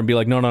Reed in there and be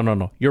like,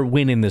 no. You're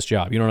winning this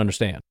job. You don't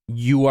understand.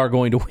 You are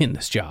going to win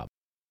this job.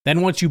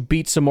 Then once you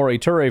beat Samori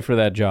Toure for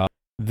that job,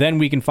 then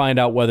we can find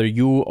out whether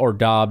you or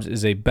Dobbs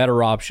is a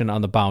better option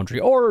on the boundary.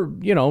 Or,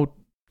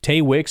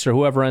 Tay Wicks or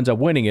whoever ends up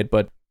winning it.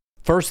 But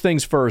first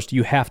things first,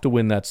 you have to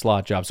win that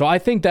slot job. So I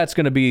think that's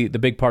going to be the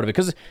big part of it.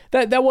 Because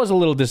that was a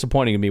little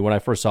disappointing to me when I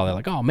first saw that.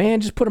 Like, oh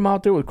man, just put him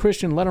out there with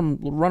Christian, let him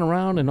run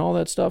around and all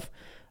that stuff.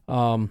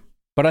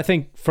 But I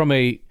think from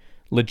a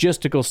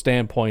logistical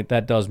standpoint,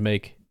 that does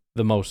make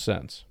the most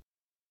sense.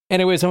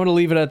 Anyways, I'm going to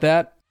leave it at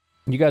that.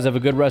 You guys have a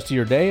good rest of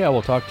your day. I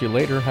will talk to you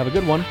later. Have a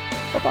good one.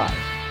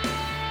 Bye-bye.